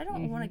 I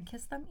don't want to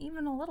kiss them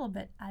even a little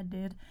bit. I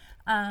did.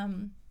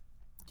 Do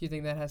you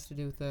think that has to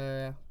do with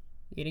the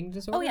eating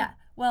disorder? Oh yeah.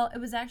 Well, it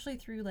was actually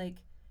through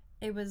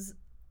it was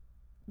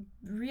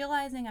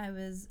realizing I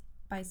was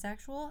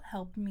bisexual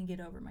helped me get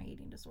over my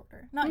eating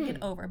disorder. Not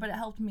get over, but it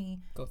helped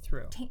me go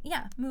through.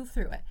 Move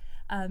through it.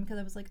 Because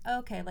I was like,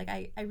 okay,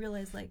 I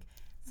realized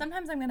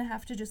sometimes I'm gonna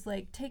have to just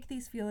take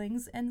these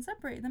feelings and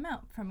separate them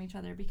out from each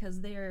other, because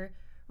they're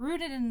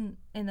rooted in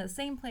the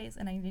same place,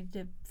 and I need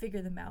to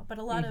figure them out. But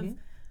a lot of,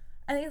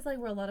 I think it's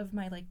where a lot of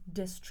my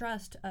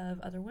distrust of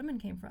other women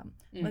came from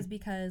was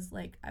because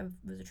I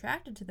was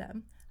attracted to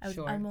them. I was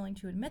unwilling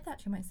to admit that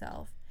to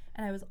myself,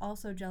 and I was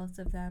also jealous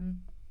of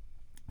them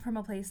from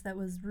a place that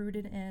was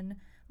rooted in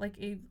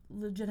a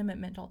legitimate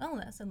mental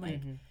illness, and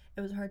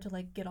it was hard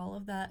to get all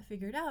of that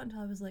figured out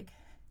until I was like,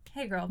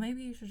 hey girl,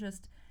 maybe you should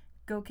just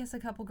go kiss a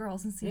couple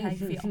girls and see how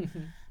you feel.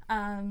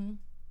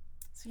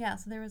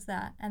 So there was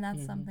that, and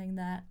that's something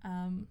that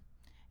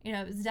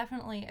it was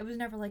definitely, it was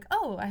never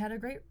oh, I had a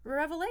great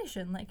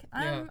revelation,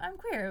 I'm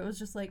queer. It was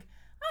just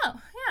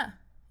oh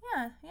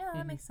yeah,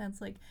 that makes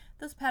sense.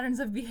 Those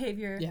patterns of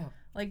behavior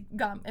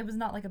it was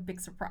not a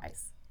big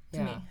surprise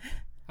to me.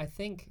 I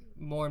think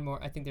more and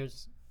more, I think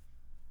there's,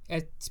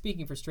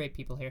 speaking for straight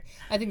people here,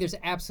 I think there's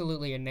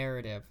absolutely a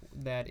narrative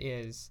that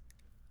is,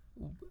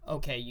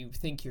 okay, you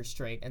think you're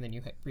straight and then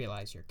you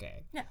realize you're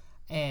gay. Yeah.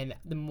 And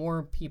the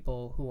more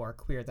people who are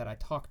queer that I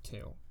talk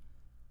to,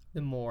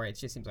 the more it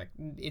just seems like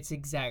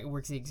it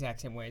works the exact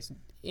same way as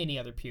any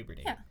other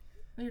puberty. Yeah.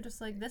 You're just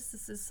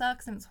this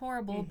sucks and it's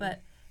horrible,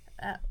 but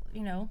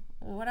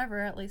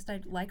whatever, at least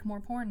I like more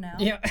porn now.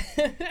 Yeah.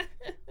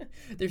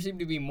 There seem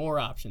to be more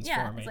options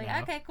for me it's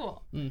now. Okay,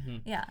 cool.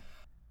 Yeah.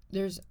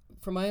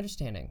 From my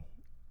understanding,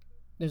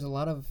 there's a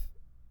lot of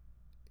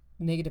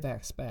negative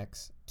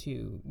aspects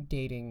to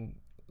dating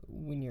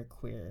when you're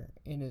queer,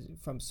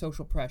 from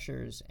social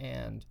pressures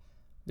and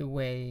the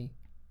way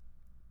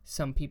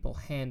some people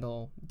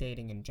handle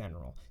dating in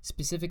general.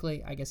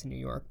 Specifically, I guess in New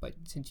York, but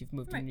since you've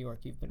moved to New York,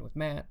 you've been with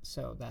Matt,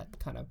 so that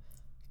kind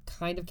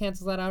of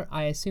cancels that out,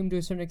 I assume, to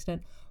a certain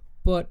extent.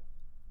 But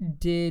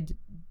did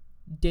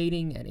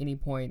dating at any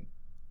point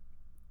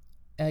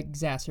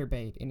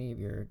exacerbate any of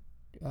your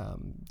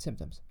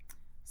symptoms?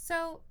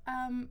 So,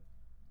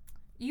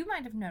 you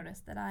might have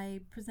noticed that I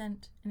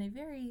present in a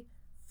very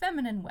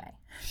feminine way.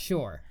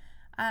 Sure.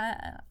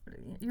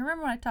 You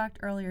remember when I talked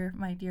earlier,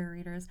 my dear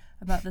readers,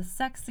 about the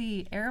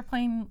sexy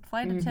airplane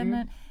flight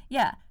attendant?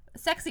 Yeah,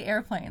 sexy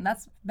airplane.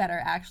 That's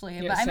better, actually.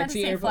 Yeah, but I meant to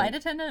say airplane. flight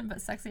attendant,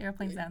 but sexy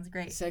airplane sounds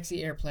great.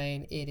 Sexy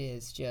airplane, it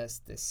is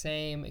just the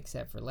same,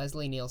 except for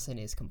Leslie Nielsen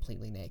is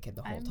completely naked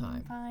the whole time.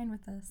 I'm fine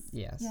with this.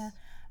 Yes. Yeah.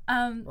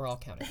 We're all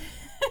counting.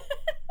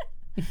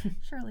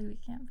 Surely we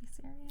can't be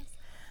serious.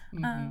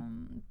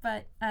 Mm-hmm.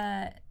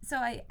 So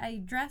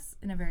I dress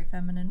in a very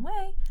feminine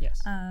way.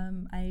 Yes.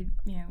 I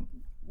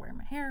wear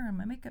my hair and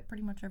my makeup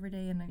pretty much every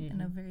day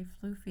in a very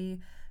floofy,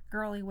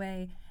 girly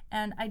way.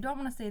 And I don't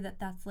want to say that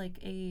that's like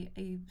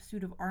a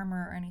suit of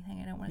armor or anything.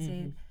 I don't want to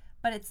say,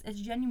 but it's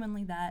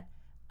genuinely that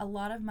a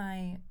lot of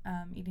my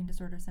eating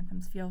disorder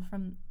symptoms feel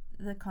from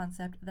the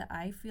concept that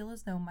I feel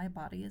as though my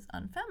body is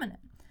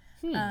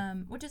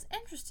unfeminine, which is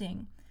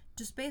interesting,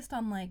 just based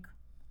on like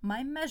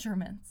my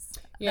measurements.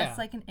 Yeah. That's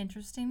like an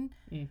interesting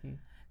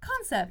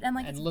concept. And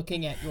like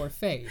looking at your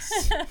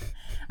face.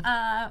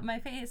 my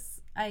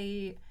face,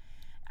 I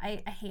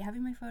hate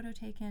having my photo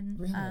taken.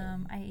 Really?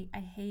 I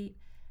hate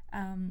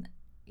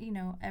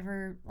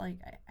ever like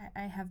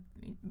I have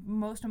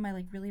most of my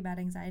like really bad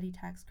anxiety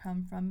attacks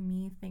come from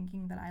me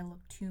thinking that I look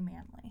too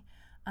manly.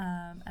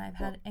 And I've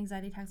had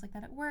anxiety attacks like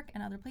that at work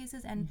and other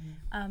places. And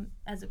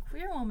as a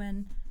queer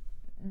woman,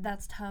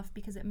 that's tough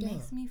because it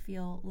makes me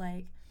feel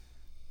like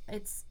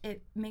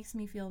it makes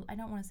me feel, I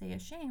don't want to say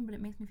ashamed, but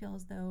it makes me feel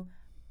as though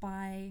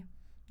by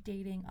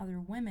dating other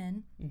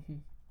women,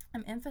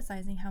 I'm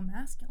emphasizing how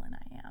masculine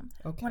I am.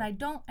 Okay. When I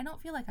don't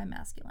feel like I'm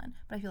masculine,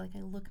 but I feel like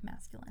I look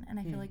masculine, and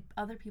I feel like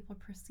other people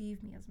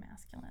perceive me as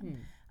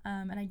masculine,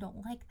 and I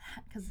don't like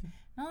that because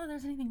not that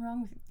there's anything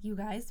wrong with you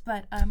guys,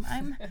 but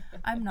I'm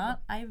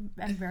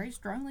very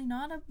strongly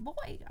not a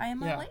boy. I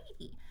am a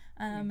lady,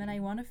 and I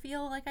want to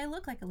feel like I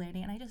look like a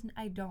lady, and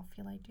I don't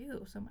feel I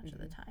do so much of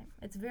the time.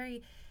 It's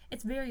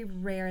very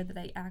rare that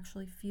I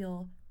actually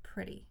feel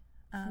pretty,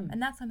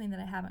 and that's something that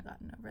I haven't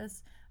gotten over.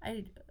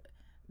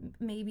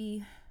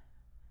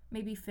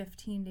 Maybe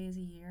 15 days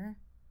a year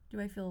do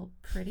I feel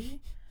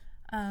pretty.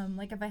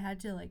 Like if I had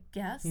to like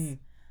guess,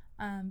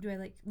 do I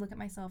like look at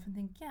myself and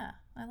think, yeah,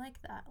 I like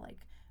that.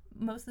 Like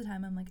most of the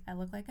time I'm like, I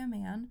look like a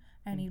man,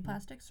 I need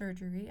plastic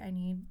surgery, I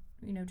need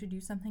to do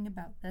something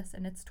about this,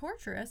 and it's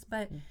torturous,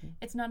 but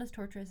it's not as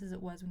torturous as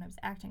it was when I was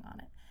acting on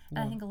it. And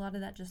I think a lot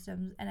of that just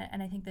stems,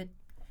 and I think that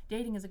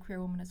dating as a queer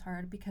woman is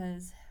hard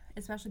because,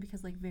 especially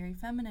because like very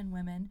feminine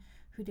women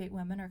who date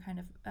women are kind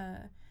of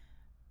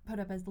put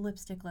up as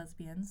lipstick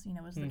lesbians,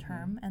 is the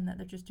term, and that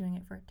they're just doing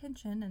it for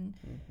attention. And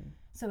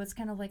so it's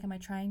kind of like, am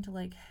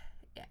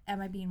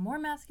I being more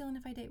masculine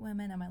if I date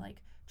women? Am I like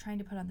trying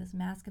to put on this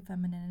mask of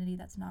femininity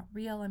that's not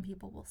real and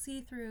people will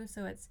see through?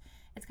 So it's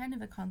kind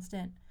of a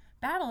constant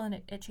battle, and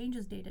it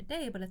changes day to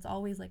day, but it's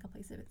always like a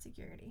place of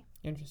insecurity.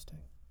 Interesting.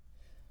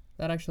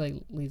 That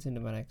actually leads into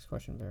my next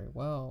question very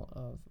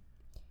well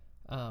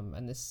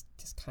and this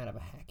is kind of a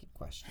hacky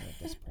question at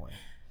this point,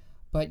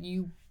 but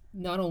you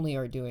not only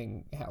are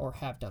doing or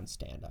have done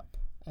stand-up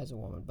as a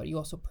woman, but you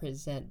also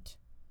present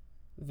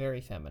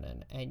very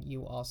feminine, and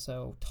you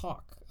also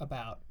talk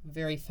about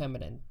very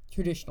feminine,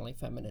 traditionally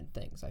feminine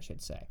things, I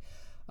should say.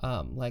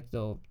 Like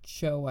the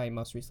show I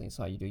most recently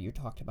saw you do, you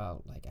talked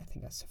about like, I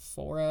think a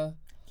Sephora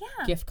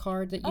gift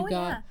card that you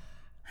got.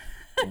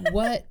 Yeah.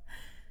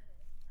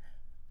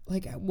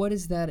 What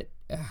is that?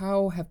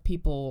 How have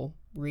people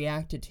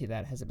reacted to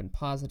that? Has it been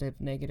positive,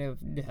 negative?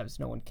 Has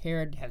no one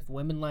cared? Have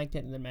women liked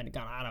it and then men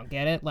gone, I don't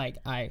get it? Like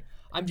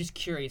I'm just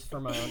curious for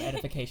my own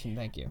edification.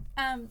 Thank you.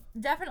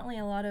 Definitely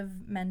a lot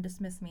of men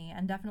dismiss me,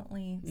 and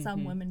definitely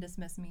some women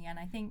dismiss me, and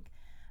I think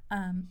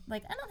I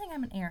don't think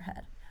I'm an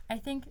airhead. I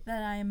think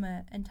that I'm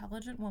an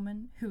intelligent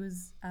woman who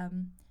is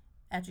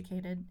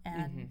educated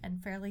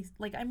and fairly,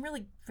 like, I'm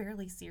really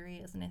fairly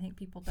serious, and I think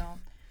people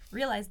don't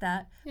realize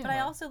that. But I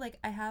also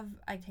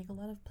I take a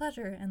lot of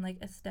pleasure in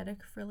like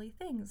aesthetic frilly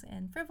things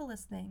and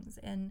frivolous things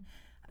and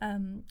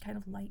kind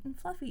of light and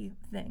fluffy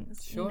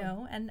things,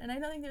 and I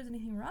don't think there's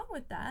anything wrong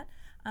with that.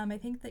 I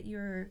think that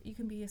you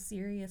can be a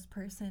serious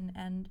person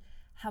and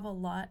have a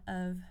lot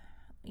of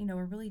a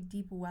really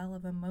deep well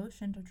of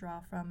emotion to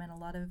draw from, and a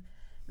lot of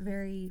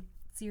very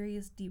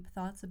serious deep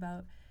thoughts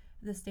about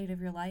the state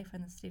of your life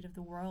and the state of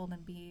the world,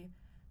 and be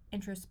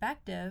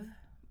introspective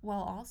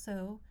while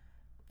also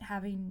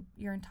having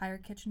your entire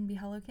kitchen be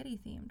Hello Kitty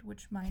themed,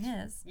 which mine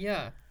is.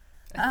 Yeah,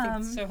 I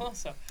think so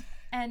also.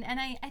 And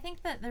I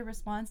think that the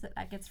response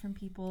that gets from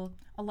people,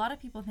 a lot of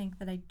people think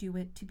that I do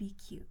it to be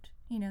cute.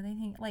 They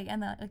think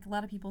a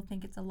lot of people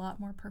think it's a lot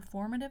more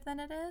performative than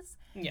it is.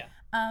 Yeah.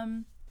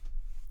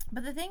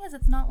 But the thing is,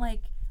 it's not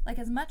like like,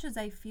 as much as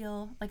I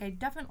feel like I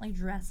definitely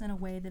dress in a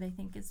way that I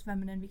think is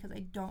feminine because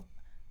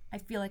I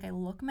feel like I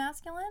look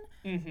masculine.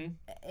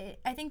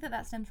 I think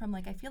that stems from,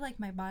 like, I feel like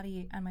my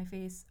body and my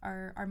face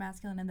are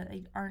masculine and that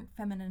they aren't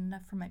feminine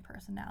enough for my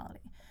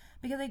personality.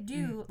 Because I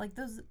do, like,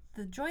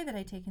 the joy that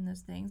I take in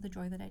those things, the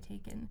joy that I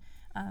take in,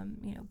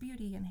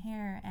 beauty and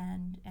hair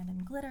and in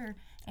glitter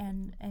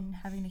and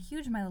having a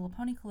huge My Little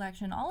Pony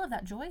collection, all of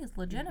that joy is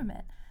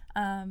legitimate.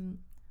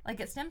 Like,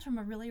 it stems from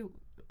a really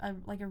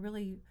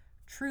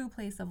true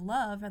place of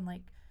love, and,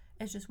 like,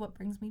 it's just what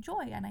brings me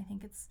joy, and I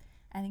think it's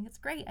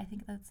great. I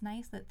think that's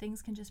nice that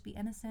things can just be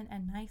innocent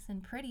and nice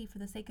and pretty for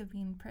the sake of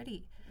being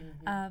pretty.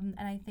 And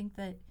I think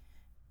that,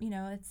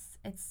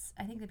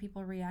 I think that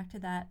people react to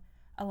that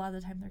a lot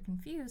of the time. They're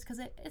confused because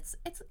it's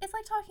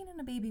like talking in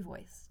a baby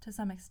voice to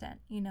some extent,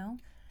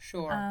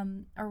 Sure.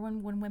 Or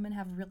when women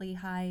have really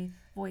high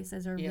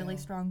voices or really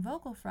strong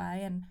vocal fry,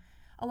 and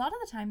a lot of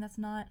the time that's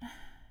not,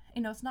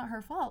 it's not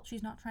her fault.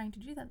 She's not trying to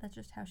do that. That's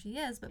just how she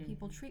is. But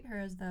people treat her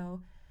as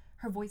though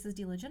her voice is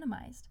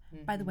delegitimized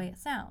by the way it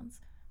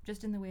sounds.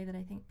 Just in the way that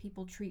I think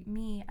people treat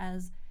me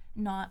as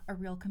not a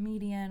real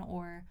comedian,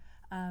 or,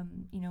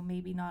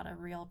 maybe not a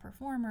real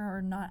performer,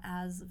 or not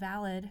as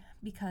valid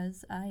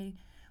because I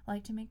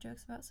like to make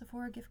jokes about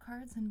Sephora gift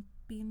cards and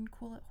being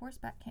cool at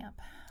horseback camp.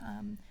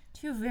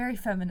 Two very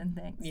feminine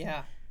things.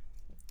 Yeah.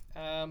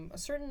 A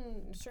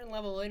certain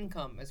level of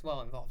income is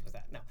well involved with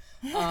that. No.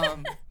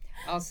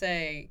 I'll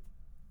say,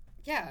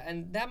 yeah,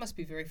 and that must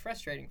be very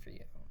frustrating for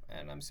you.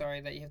 And I'm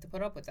sorry that you have to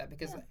put up with that,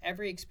 because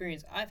every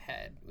experience I've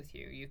had with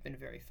you, you've been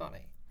very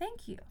funny.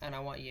 Thank you. And I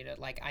want you to,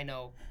 like, I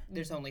know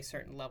there's only a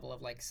certain level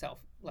of, like, self,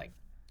 like,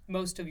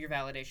 most of your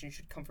validation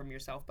should come from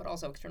yourself, but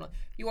also externally.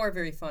 You are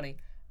very funny,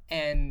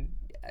 and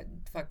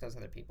fuck those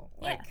other people.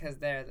 Like, because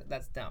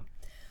that's dumb.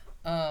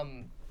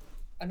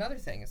 Another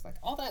thing is, like,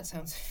 all that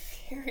sounds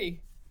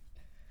very,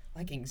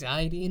 like,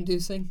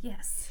 anxiety-inducing.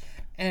 Yes.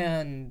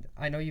 And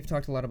I know you've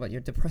talked a lot about your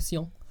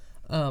depression,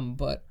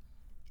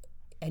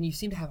 and you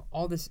seem to have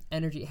all this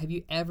energy. Have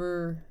you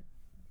ever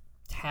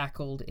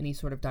tackled any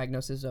sort of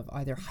diagnosis of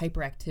either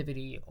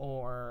hyperactivity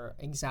or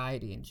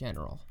anxiety in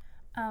general?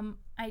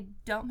 I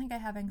don't think I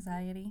have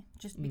anxiety,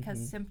 just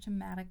because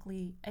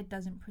symptomatically it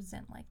doesn't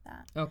present like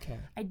that. Okay.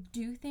 I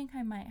do think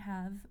I might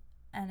have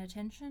an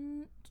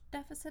attention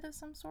deficit of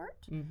some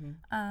sort.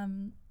 I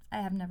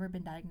have never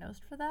been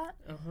diagnosed for that.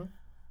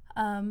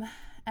 And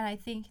I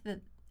think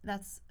that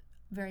that's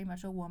very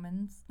much a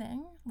woman's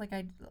thing. Like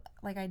I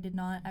did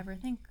not ever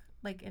think,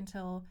 like,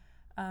 until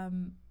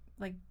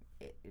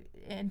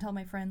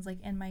my friends,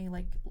 like, in my,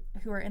 like,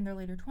 who are in their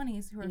later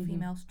 20s, who are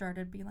female,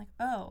 started being like,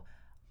 oh,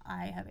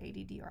 I have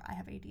ADD or I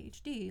have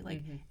ADHD.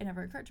 Like, it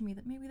never occurred to me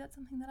that maybe that's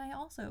something that I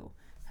also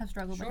have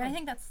struggled with. And I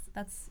think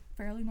that's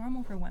fairly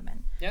normal for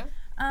women. Yeah.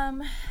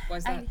 Why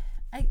is that?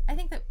 I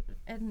think that,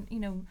 and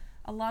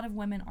a lot of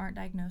women aren't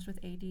diagnosed with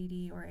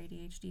ADD or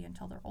ADHD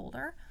until they're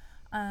older,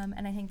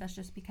 and I think that's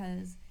just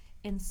because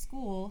in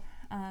school,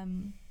 I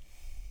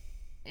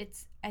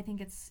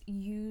think it's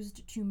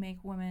used to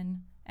make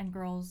women and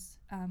girls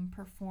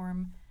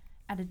perform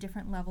at a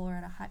different level, or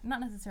at not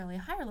necessarily a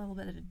higher level,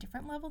 but at a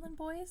different level than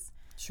boys.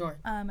 Sure.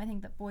 I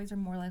think that boys are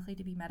more likely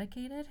to be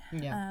medicated,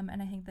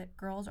 and I think that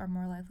girls are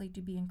more likely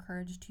to be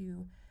encouraged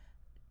to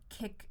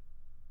kick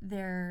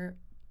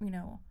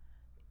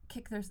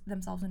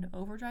themselves into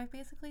overdrive,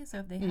 basically. So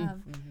if they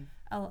have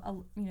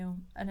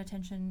an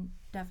attention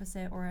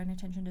deficit or an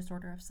attention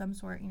disorder of some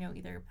sort,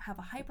 either have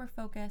a hyper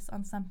focus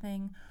on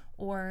something,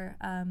 or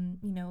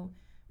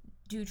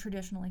do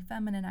traditionally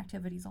feminine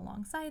activities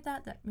alongside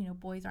that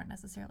boys aren't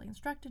necessarily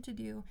instructed to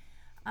do.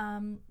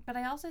 But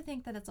I also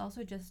think that it's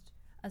also just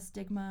a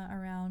stigma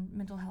around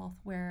mental health,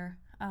 where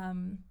I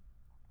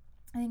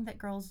think that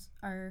girls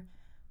are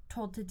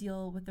told to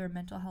deal with their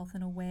mental health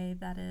in a way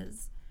that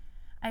is,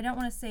 I don't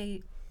want to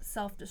say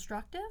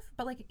self-destructive,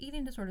 but, like,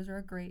 eating disorders are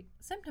a great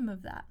symptom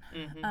of that.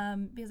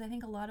 Because I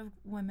think a lot of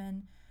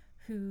women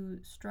who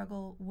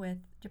struggle with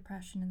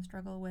depression and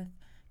struggle with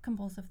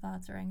compulsive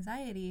thoughts or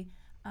anxiety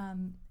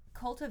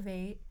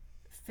cultivate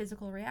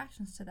physical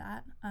reactions to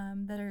that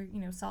that are,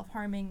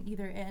 self-harming,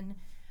 either in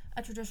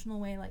a traditional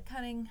way like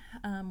cutting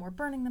or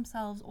burning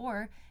themselves,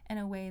 or in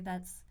a way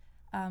that's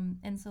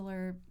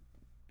insular,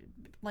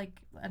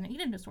 like an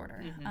eating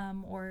disorder,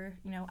 or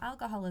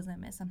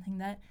alcoholism is something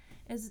that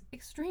is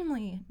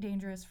extremely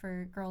dangerous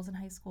for girls in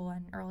high school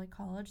and early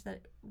college,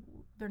 that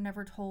they're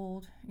never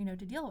told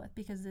to deal with,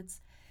 because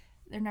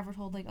they're never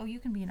told, like, oh, you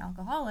can be an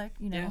alcoholic,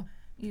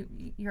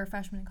 you're a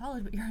freshman in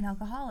college, but you're an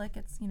alcoholic.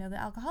 It's the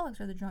alcoholics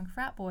are the drunk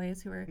frat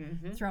boys who are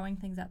throwing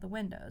things out the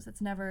windows.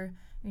 It's never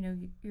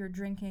you're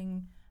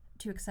drinking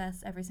to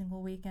excess every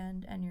single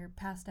weekend and you're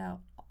passed out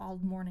all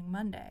morning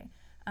Monday.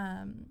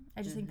 I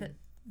just think that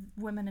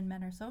women and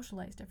men are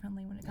socialized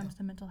differently when it comes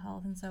to mental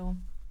health. And so,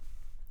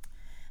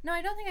 no,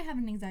 I don't think I have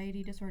an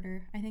anxiety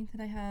disorder. I think that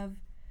I have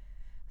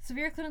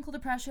severe clinical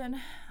depression.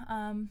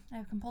 I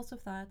have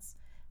compulsive thoughts.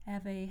 I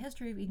have a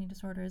history of eating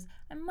disorders.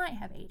 I might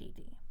have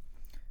ADD.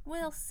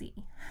 We'll see.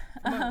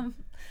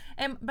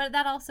 But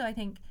that also, I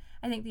think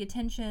the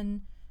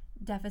attention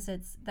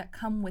deficits that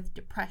come with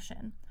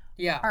depression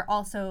Yeah. are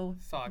also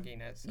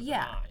Fogginess of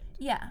yeah the mind.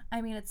 yeah.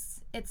 I mean,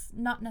 it's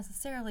not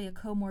necessarily a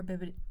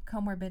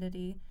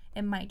comorbidity.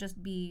 It might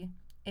just be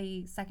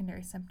a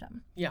secondary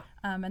symptom. Yeah.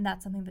 And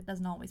that's something that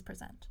doesn't always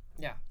present.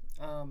 Yeah.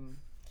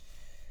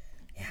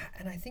 Yeah,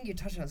 and I think you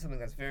touched on something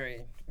that's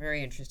very,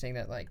 very interesting,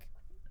 that like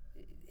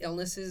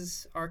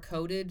illnesses are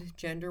coded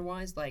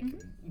gender-wise. Like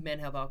men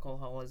have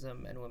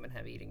alcoholism and women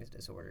have eating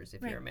disorders.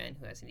 If Right. you're a man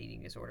who has an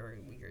eating disorder,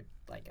 you're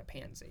like a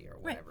pansy or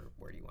whatever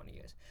word you want to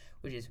use,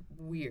 which is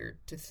weird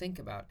to think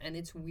about. And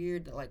it's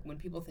weird that, like, when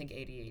people think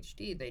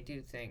ADHD, they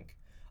do think,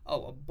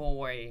 oh, a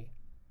boy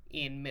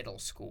in middle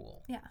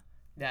school. Yeah.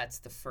 That's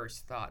the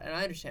first thought. And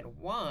I understand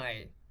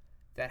why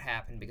that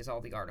happened, because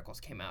all the articles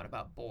came out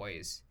about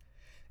boys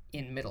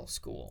in middle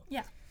school.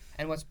 Yeah.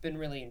 And what's been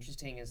really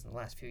interesting is in the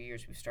last few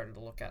years we've started to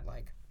look at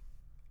like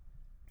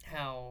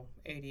how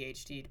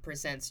ADHD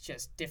presents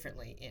just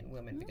differently in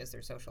women because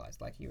they're socialized,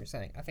 like you were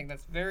saying. I think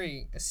that's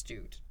very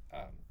astute.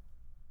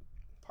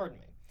 Pardon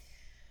me.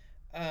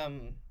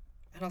 And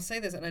I'll say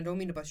this, and I don't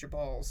mean to bust your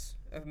balls,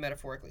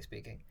 metaphorically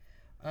speaking,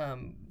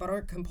 but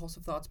aren't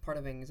compulsive thoughts part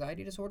of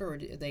anxiety disorder, or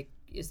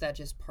is that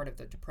just part of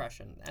the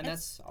depression? And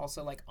that's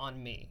also like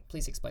on me.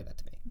 Please explain that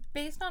to me.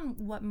 Based on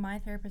what my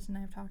therapist and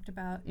I have talked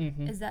about,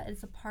 is that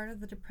it's a part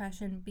of the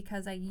depression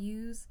because I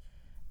use,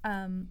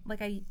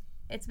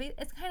 it's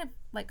kind of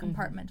like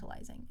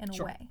compartmentalizing in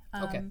a way.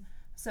 Okay.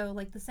 So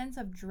like the sense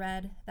of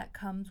dread that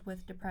comes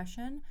with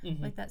depression,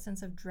 like that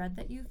sense of dread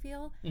that you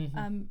feel,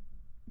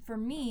 for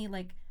me,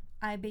 like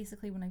I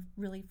basically, when I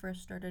really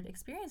first started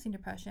experiencing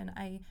depression,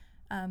 I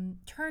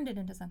turned it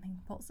into something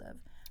compulsive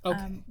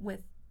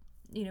with,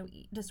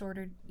 eating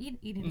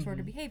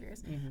disorder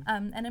behaviors.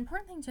 An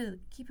important thing to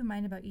keep in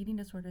mind about eating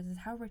disorders is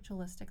how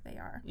ritualistic they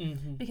are,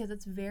 because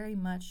it's very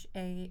much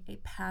a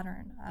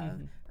pattern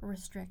of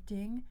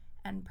restricting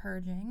and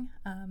purging.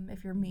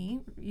 If you're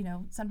me,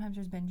 sometimes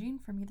there's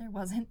binging. For me, there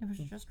wasn't. It was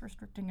just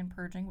restricting and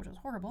purging, which is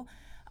horrible.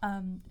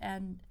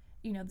 And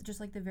just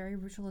like the very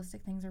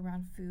ritualistic things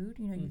around food,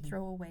 you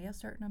throw away a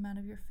certain amount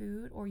of your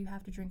food, or you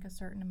have to drink a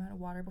certain amount of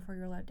water before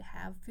you're allowed to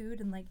have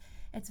food. And like,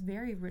 it's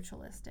very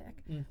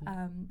ritualistic.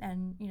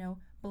 And,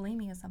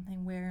 bulimia is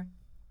something where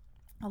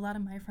a lot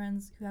of my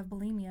friends who have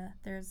bulimia,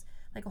 there's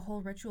like a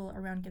whole ritual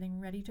around getting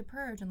ready to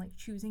purge and like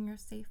choosing your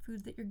safe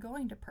foods that you're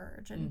going to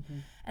purge and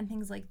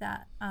things like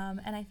that.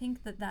 And I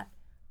think that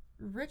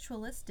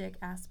ritualistic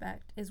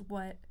aspect is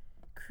what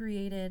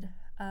created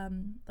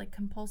like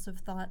compulsive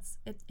thoughts.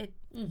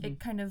 It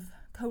kind of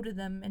coded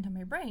them into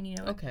my brain,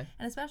 Okay.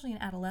 And especially in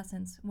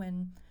adolescence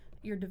when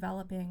you're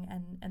developing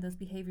and those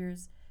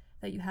behaviors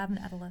that you have in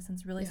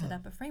adolescence really set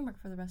up a framework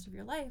for the rest of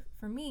your life.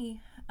 For me,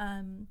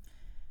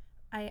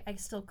 I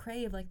still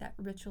crave like that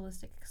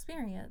ritualistic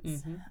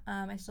experience.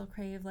 I still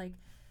crave like,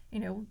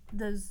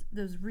 those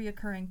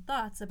reoccurring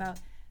thoughts about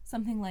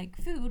something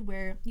like food,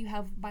 where you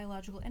have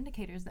biological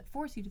indicators that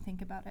force you to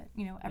think about it,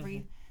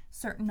 every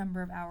certain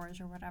number of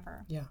hours or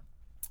whatever. Yeah.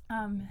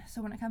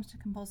 So when it comes to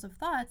compulsive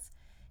thoughts,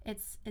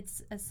 it's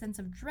a sense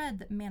of dread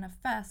that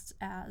manifests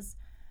as,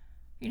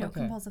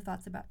 compulsive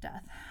thoughts about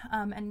death.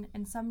 And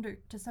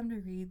to some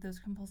degree, those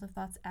compulsive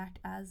thoughts act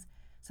as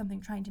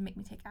something trying to make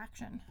me take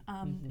action.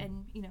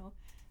 And,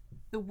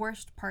 the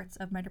worst parts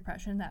of my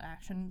depression, that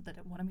action that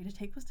it wanted me to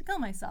take was to kill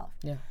myself.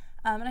 Yeah.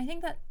 And I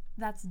think that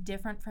that's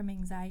different from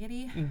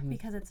anxiety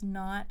because it's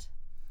not,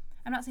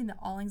 I'm not saying that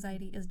all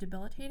anxiety is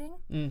debilitating,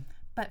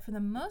 but for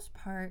the most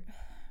part,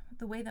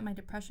 the way that my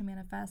depression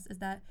manifests is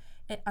that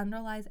it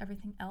underlies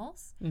everything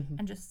else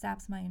and just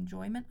saps my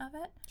enjoyment of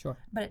it. Sure.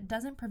 But it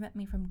doesn't prevent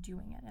me from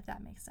doing it, if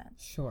that makes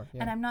sense. Sure.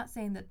 Yeah. And I'm not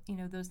saying that,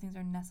 those things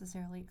are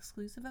necessarily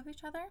exclusive of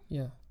each other.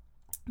 Yeah.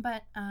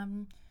 But,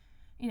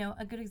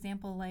 a good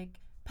example, like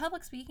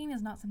public speaking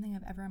is not something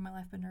I've ever in my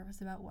life been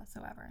nervous about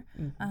whatsoever.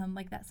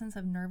 Like that sense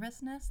of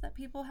nervousness that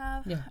people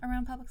have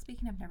around public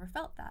speaking, I've never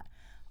felt that.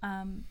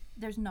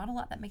 There's not a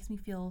lot that makes me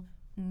feel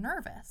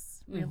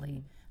nervous,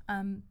 really.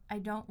 I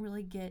don't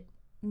really get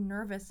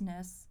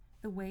nervousness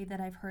the way that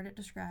I've heard it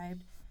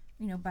described,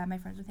 by my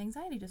friends with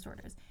anxiety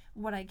disorders.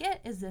 What I get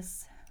is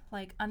this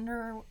like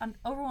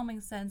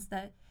overwhelming sense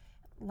that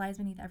lies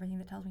beneath everything,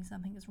 that tells me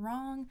something is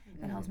wrong,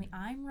 that tells me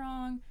I'm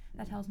wrong,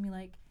 that tells me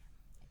like,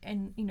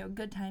 in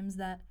good times,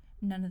 that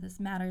none of this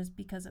matters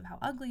because of how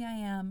ugly I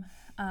am.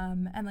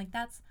 And like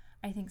that's,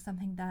 I think,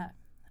 something that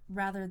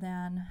rather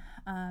than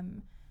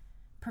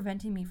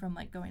preventing me from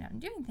like going out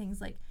and doing things,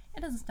 like it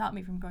doesn't stop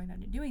me from going out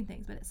and doing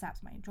things, but it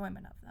saps my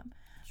enjoyment of them.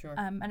 Sure.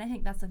 And I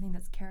think that's something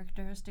that's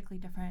characteristically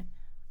different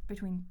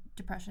between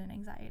depression and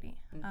anxiety.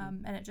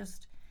 And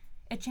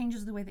it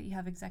changes the way that you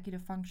have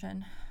executive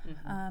function.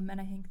 And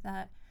I think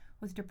that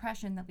with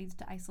depression, that leads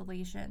to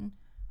isolation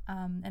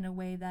in a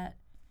way that,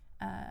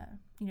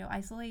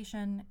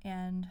 isolation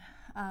and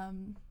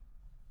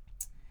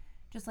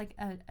just like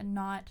a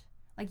not,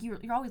 like you're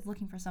always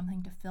looking for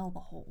something to fill the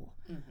hole.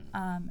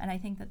 And I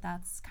think that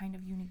that's kind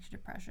of unique to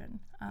depression.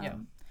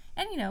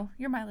 And,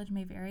 your mileage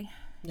may vary.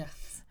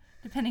 Yes.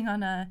 Depending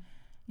on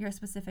your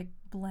specific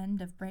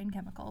blend of brain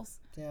chemicals.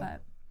 Yeah.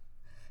 But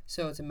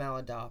So it's a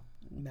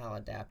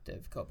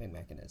maladaptive coping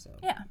mechanism.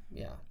 Yeah.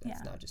 Yeah.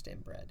 That's not just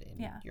inbred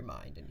in your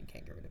mind, and you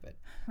can't get rid of it.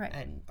 Right.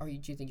 And do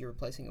you think you're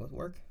replacing it with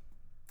work?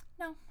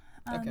 No.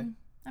 Okay.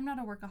 I'm not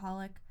a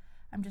workaholic.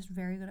 I'm just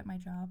very good at my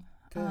job.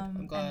 Good.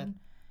 I'm glad.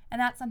 And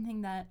that's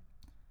something that,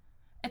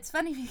 it's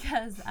funny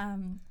because, I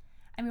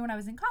mean, when I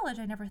was in college,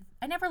 I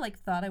never like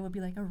thought I would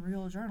be like a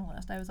real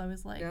journalist. I was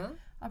always like,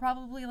 I'll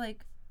probably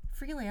like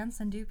freelance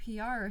and do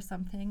PR or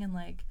something and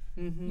like,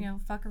 you know,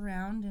 fuck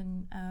around.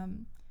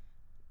 And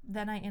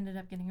then I ended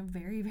up getting a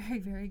very, very,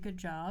 very good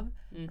job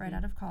right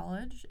out of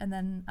college. And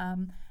then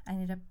I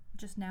ended up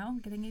just now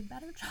getting a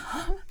better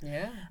job.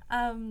 Yeah.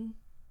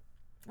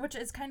 Which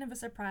is kind of a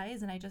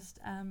surprise. And I just,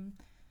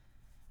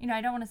 you know,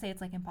 I don't want to say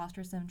it's like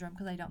imposter syndrome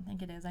because I don't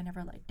think it is. I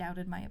never like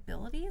doubted my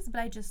abilities, but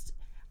I just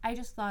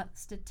thought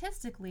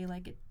statistically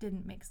like it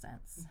didn't make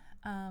sense.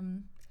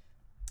 And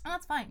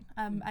that's fine.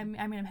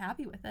 I'm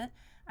happy with it.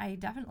 I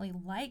definitely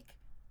like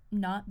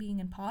not being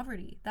in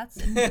poverty.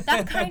 That's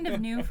kind of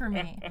new for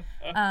me,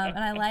 and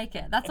I like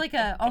it. That's like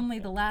only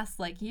the last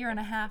like year and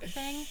a half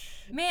thing.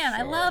 Man,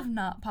 I love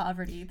not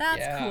poverty.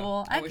 That's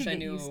cool. I could get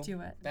used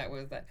to it. That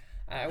was that.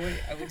 I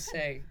would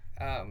say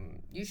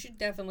you should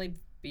definitely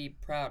be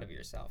proud of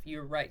yourself.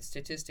 You're right.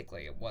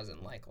 Statistically, it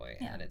wasn't likely,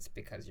 and it's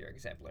because your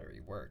exemplary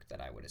work that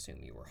I would assume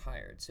you were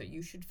hired. So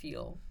you should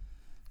feel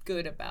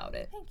good about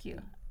it. Thank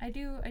you. I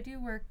do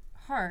work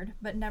hard,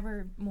 but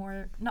never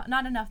more.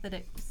 Not enough that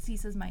it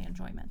ceases my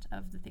enjoyment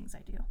of the things I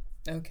do.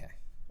 Okay.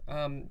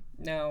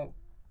 Now,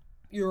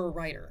 you're a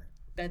writer.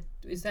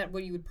 Is that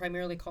what you would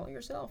primarily call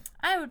yourself?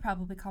 I would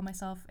probably call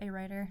myself a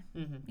writer.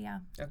 Mm-hmm. Yeah.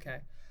 Okay.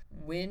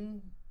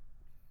 When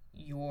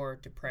your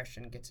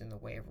depression gets in the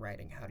way of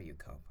writing, how do you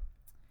cope?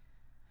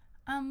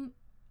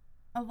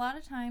 A lot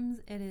of times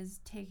it is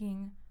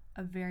taking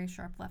a very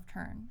sharp left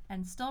turn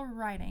and still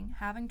writing,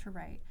 having to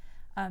write.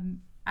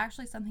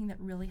 Actually something that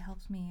really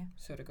helps me.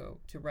 So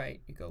to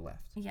write, you go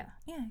left. Yeah,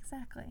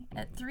 exactly.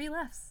 At 3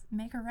 lefts,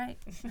 make a right.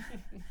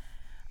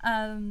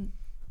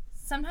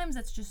 Sometimes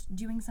it's just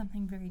doing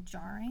something very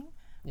jarring.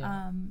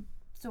 Yeah.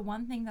 So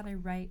one thing that I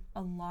write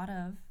a lot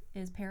of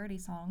is parody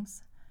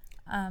songs.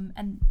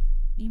 And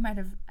you might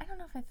have, I don't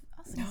know if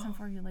I'll sing some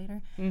for you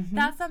later. Mm-hmm.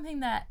 That's something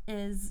that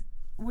is,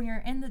 when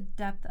you're in the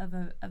depth of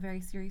a very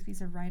serious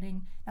piece of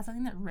writing, that's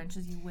something that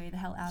wrenches you way the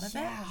hell out of it.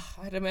 Yeah,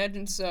 I'd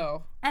imagine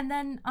so. And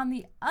then on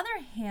the other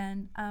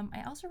hand,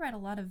 I also write a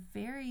lot of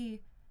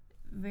very,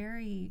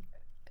 very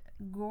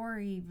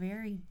gory,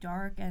 very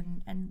dark,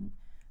 and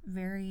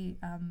very,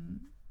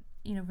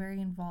 very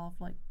involved,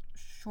 like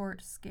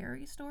short,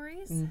 scary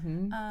stories.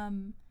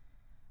 Mm-hmm.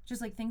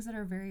 Just like things that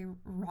are very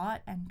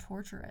wrought and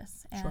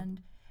torturous. Sure.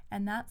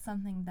 And that's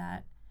something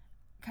that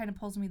kind of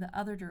pulls me the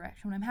other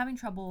direction. When I'm having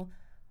trouble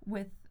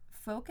with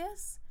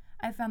focus,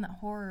 I found that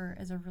horror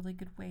is a really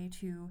good way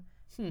to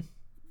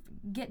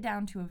get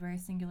down to a very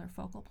singular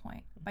focal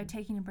point by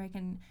taking a break.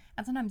 And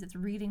sometimes it's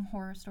reading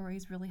horror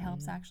stories really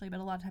helps actually, but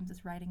a lot of times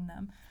it's writing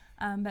them.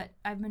 But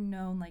I've been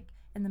known like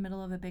in the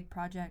middle of a big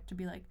project to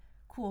be like,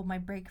 cool, my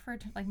break from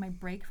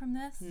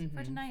this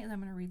for tonight is I'm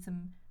going to read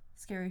some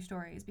scary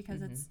stories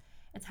because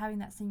it's having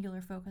that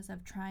singular focus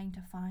of trying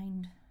to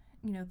find,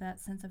 that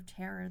sense of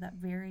terror, that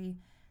very,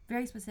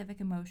 very specific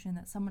emotion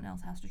that someone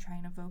else has to try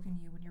and evoke in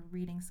you when you're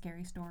reading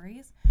scary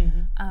stories.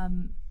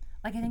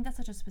 I think that's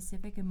such a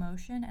specific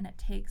emotion, and it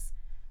takes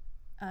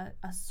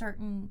a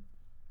certain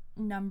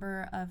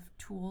number of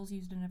tools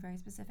used in a very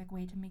specific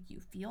way to make you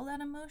feel that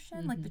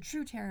emotion, like the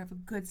true terror of a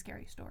good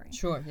scary story.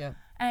 Sure, yeah.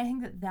 And I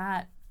think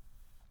that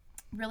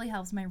really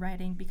helps my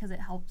writing because it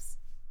helps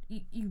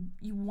you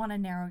want to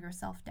narrow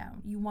yourself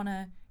down. You want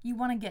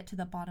to get to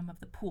the bottom of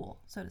the pool,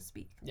 so to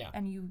speak. Yeah.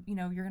 And you're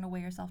going to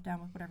weigh yourself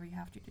down with whatever you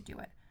have to do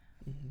it.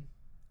 Mm-hmm.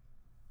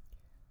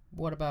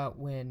 What about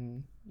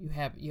when you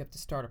have to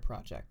start a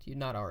project? You're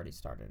not already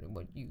started, and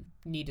when you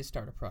need to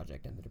start a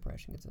project and the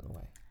depression gets in the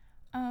way?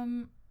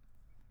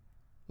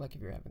 Like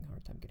if you're having a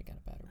hard time getting out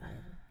of bed or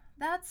whatever.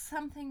 That's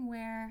something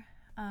where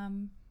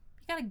you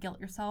gotta guilt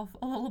yourself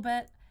a little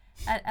bit,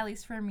 at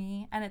least for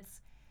me. And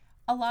it's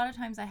a lot of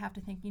times I have to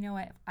think,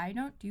 what, if I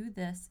don't do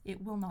this,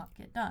 it will not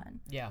get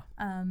done. Yeah.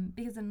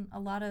 Because in a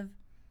lot of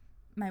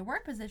my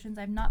work positions,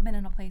 I've not been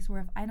in a place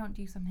where if I don't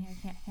do something, I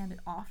can't hand it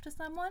off to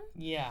someone.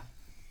 Yeah.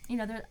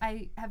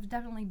 I have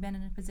definitely been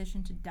in a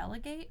position to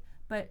delegate,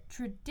 but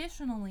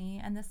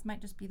traditionally, and this might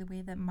just be the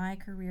way that my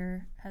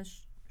career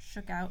has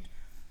shook out,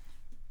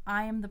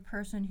 I am the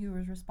person who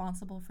is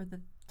responsible for the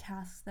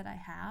tasks that I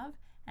have,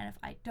 and if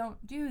I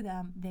don't do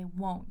them, they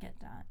won't get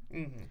done.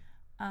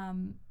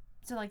 Mm-hmm.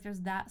 So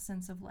there's that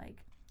sense of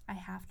I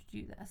have to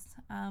do this.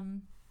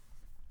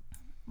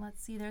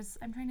 Let's see,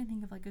 I'm trying to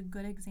think of a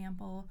good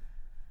example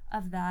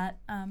of that.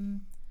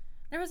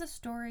 There was a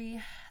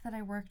story that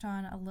I worked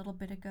on a little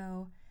bit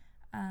ago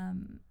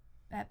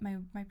at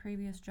my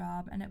previous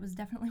job, and it was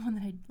definitely one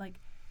that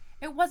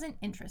it wasn't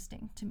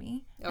interesting to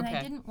me, and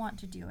I didn't want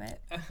to do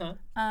it. Uh-huh.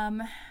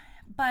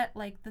 But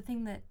the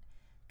thing that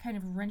kind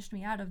of wrenched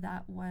me out of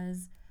that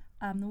was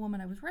the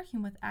woman I was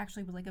working with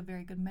actually was like a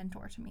very good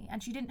mentor to me,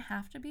 and she didn't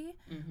have to be.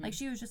 Like,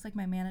 she was just like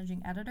my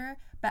managing editor,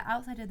 but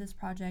outside of this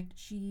project,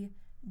 she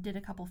did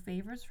a couple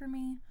favors for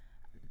me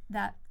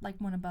that like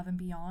went above and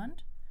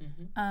beyond,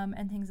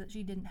 and things that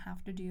she didn't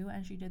have to do,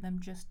 and she did them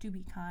just to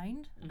be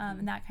kind,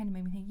 and that kind of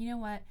made me think, you know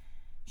what,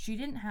 she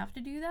didn't have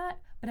to do that,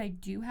 but I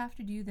do have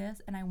to do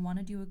this, and I want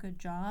to do a good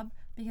job,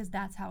 because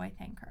that's how I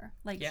thank her.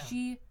 Like,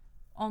 she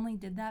only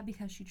did that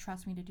because she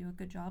trusts me to do a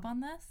good job on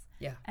this,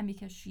 and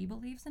because she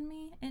believes in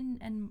me,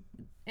 and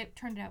it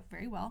turned out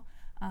very well.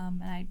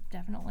 And I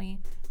definitely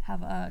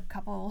have a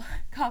couple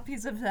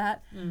copies of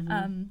that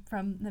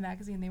from the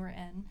magazine they were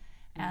in,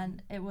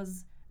 and it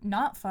was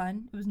not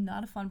fun. It was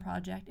not a fun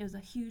project. It was a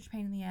huge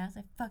pain in the ass.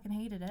 I fucking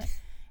hated it,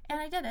 and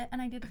I did it,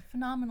 and I did a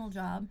phenomenal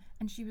job,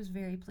 and she was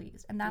very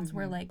pleased, and that's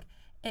where like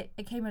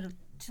it came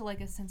to like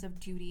a sense of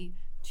duty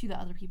to the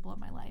other people in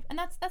my life. And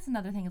that's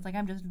another thing. It's like,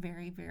 I'm just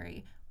very,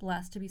 very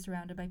blessed to be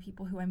surrounded by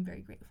people who I'm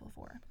very grateful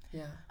for.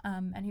 Yeah.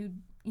 And who,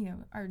 you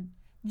know, are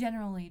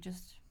generally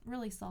just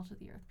really salt of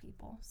the earth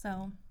people.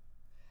 So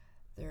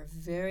there are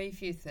very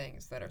few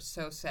things that are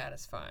so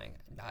satisfying,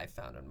 I've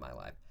found in my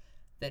life,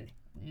 than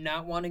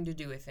not wanting to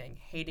do a thing,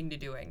 hating to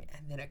doing,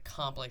 and then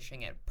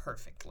accomplishing it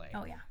perfectly.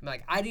 Oh, yeah. I'm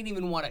like, I didn't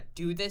even want to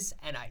do this,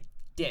 and I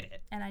did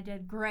it. And I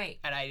did great.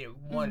 And I did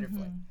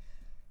wonderfully.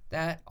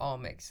 That all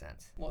makes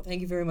sense. Well,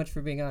 thank you very much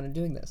for being on and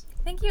doing this.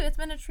 Thank you. It's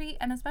been a treat,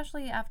 and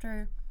especially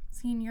after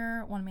seeing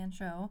your one-man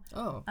show.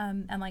 Oh.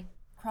 And like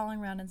crawling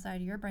around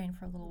inside your brain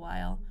for a little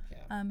while.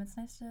 Yeah. It's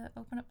nice to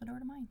open up the door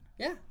to mine.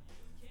 Yeah.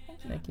 Thank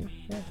you. Thank you.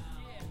 Yeah.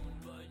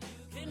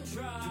 You can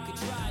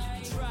try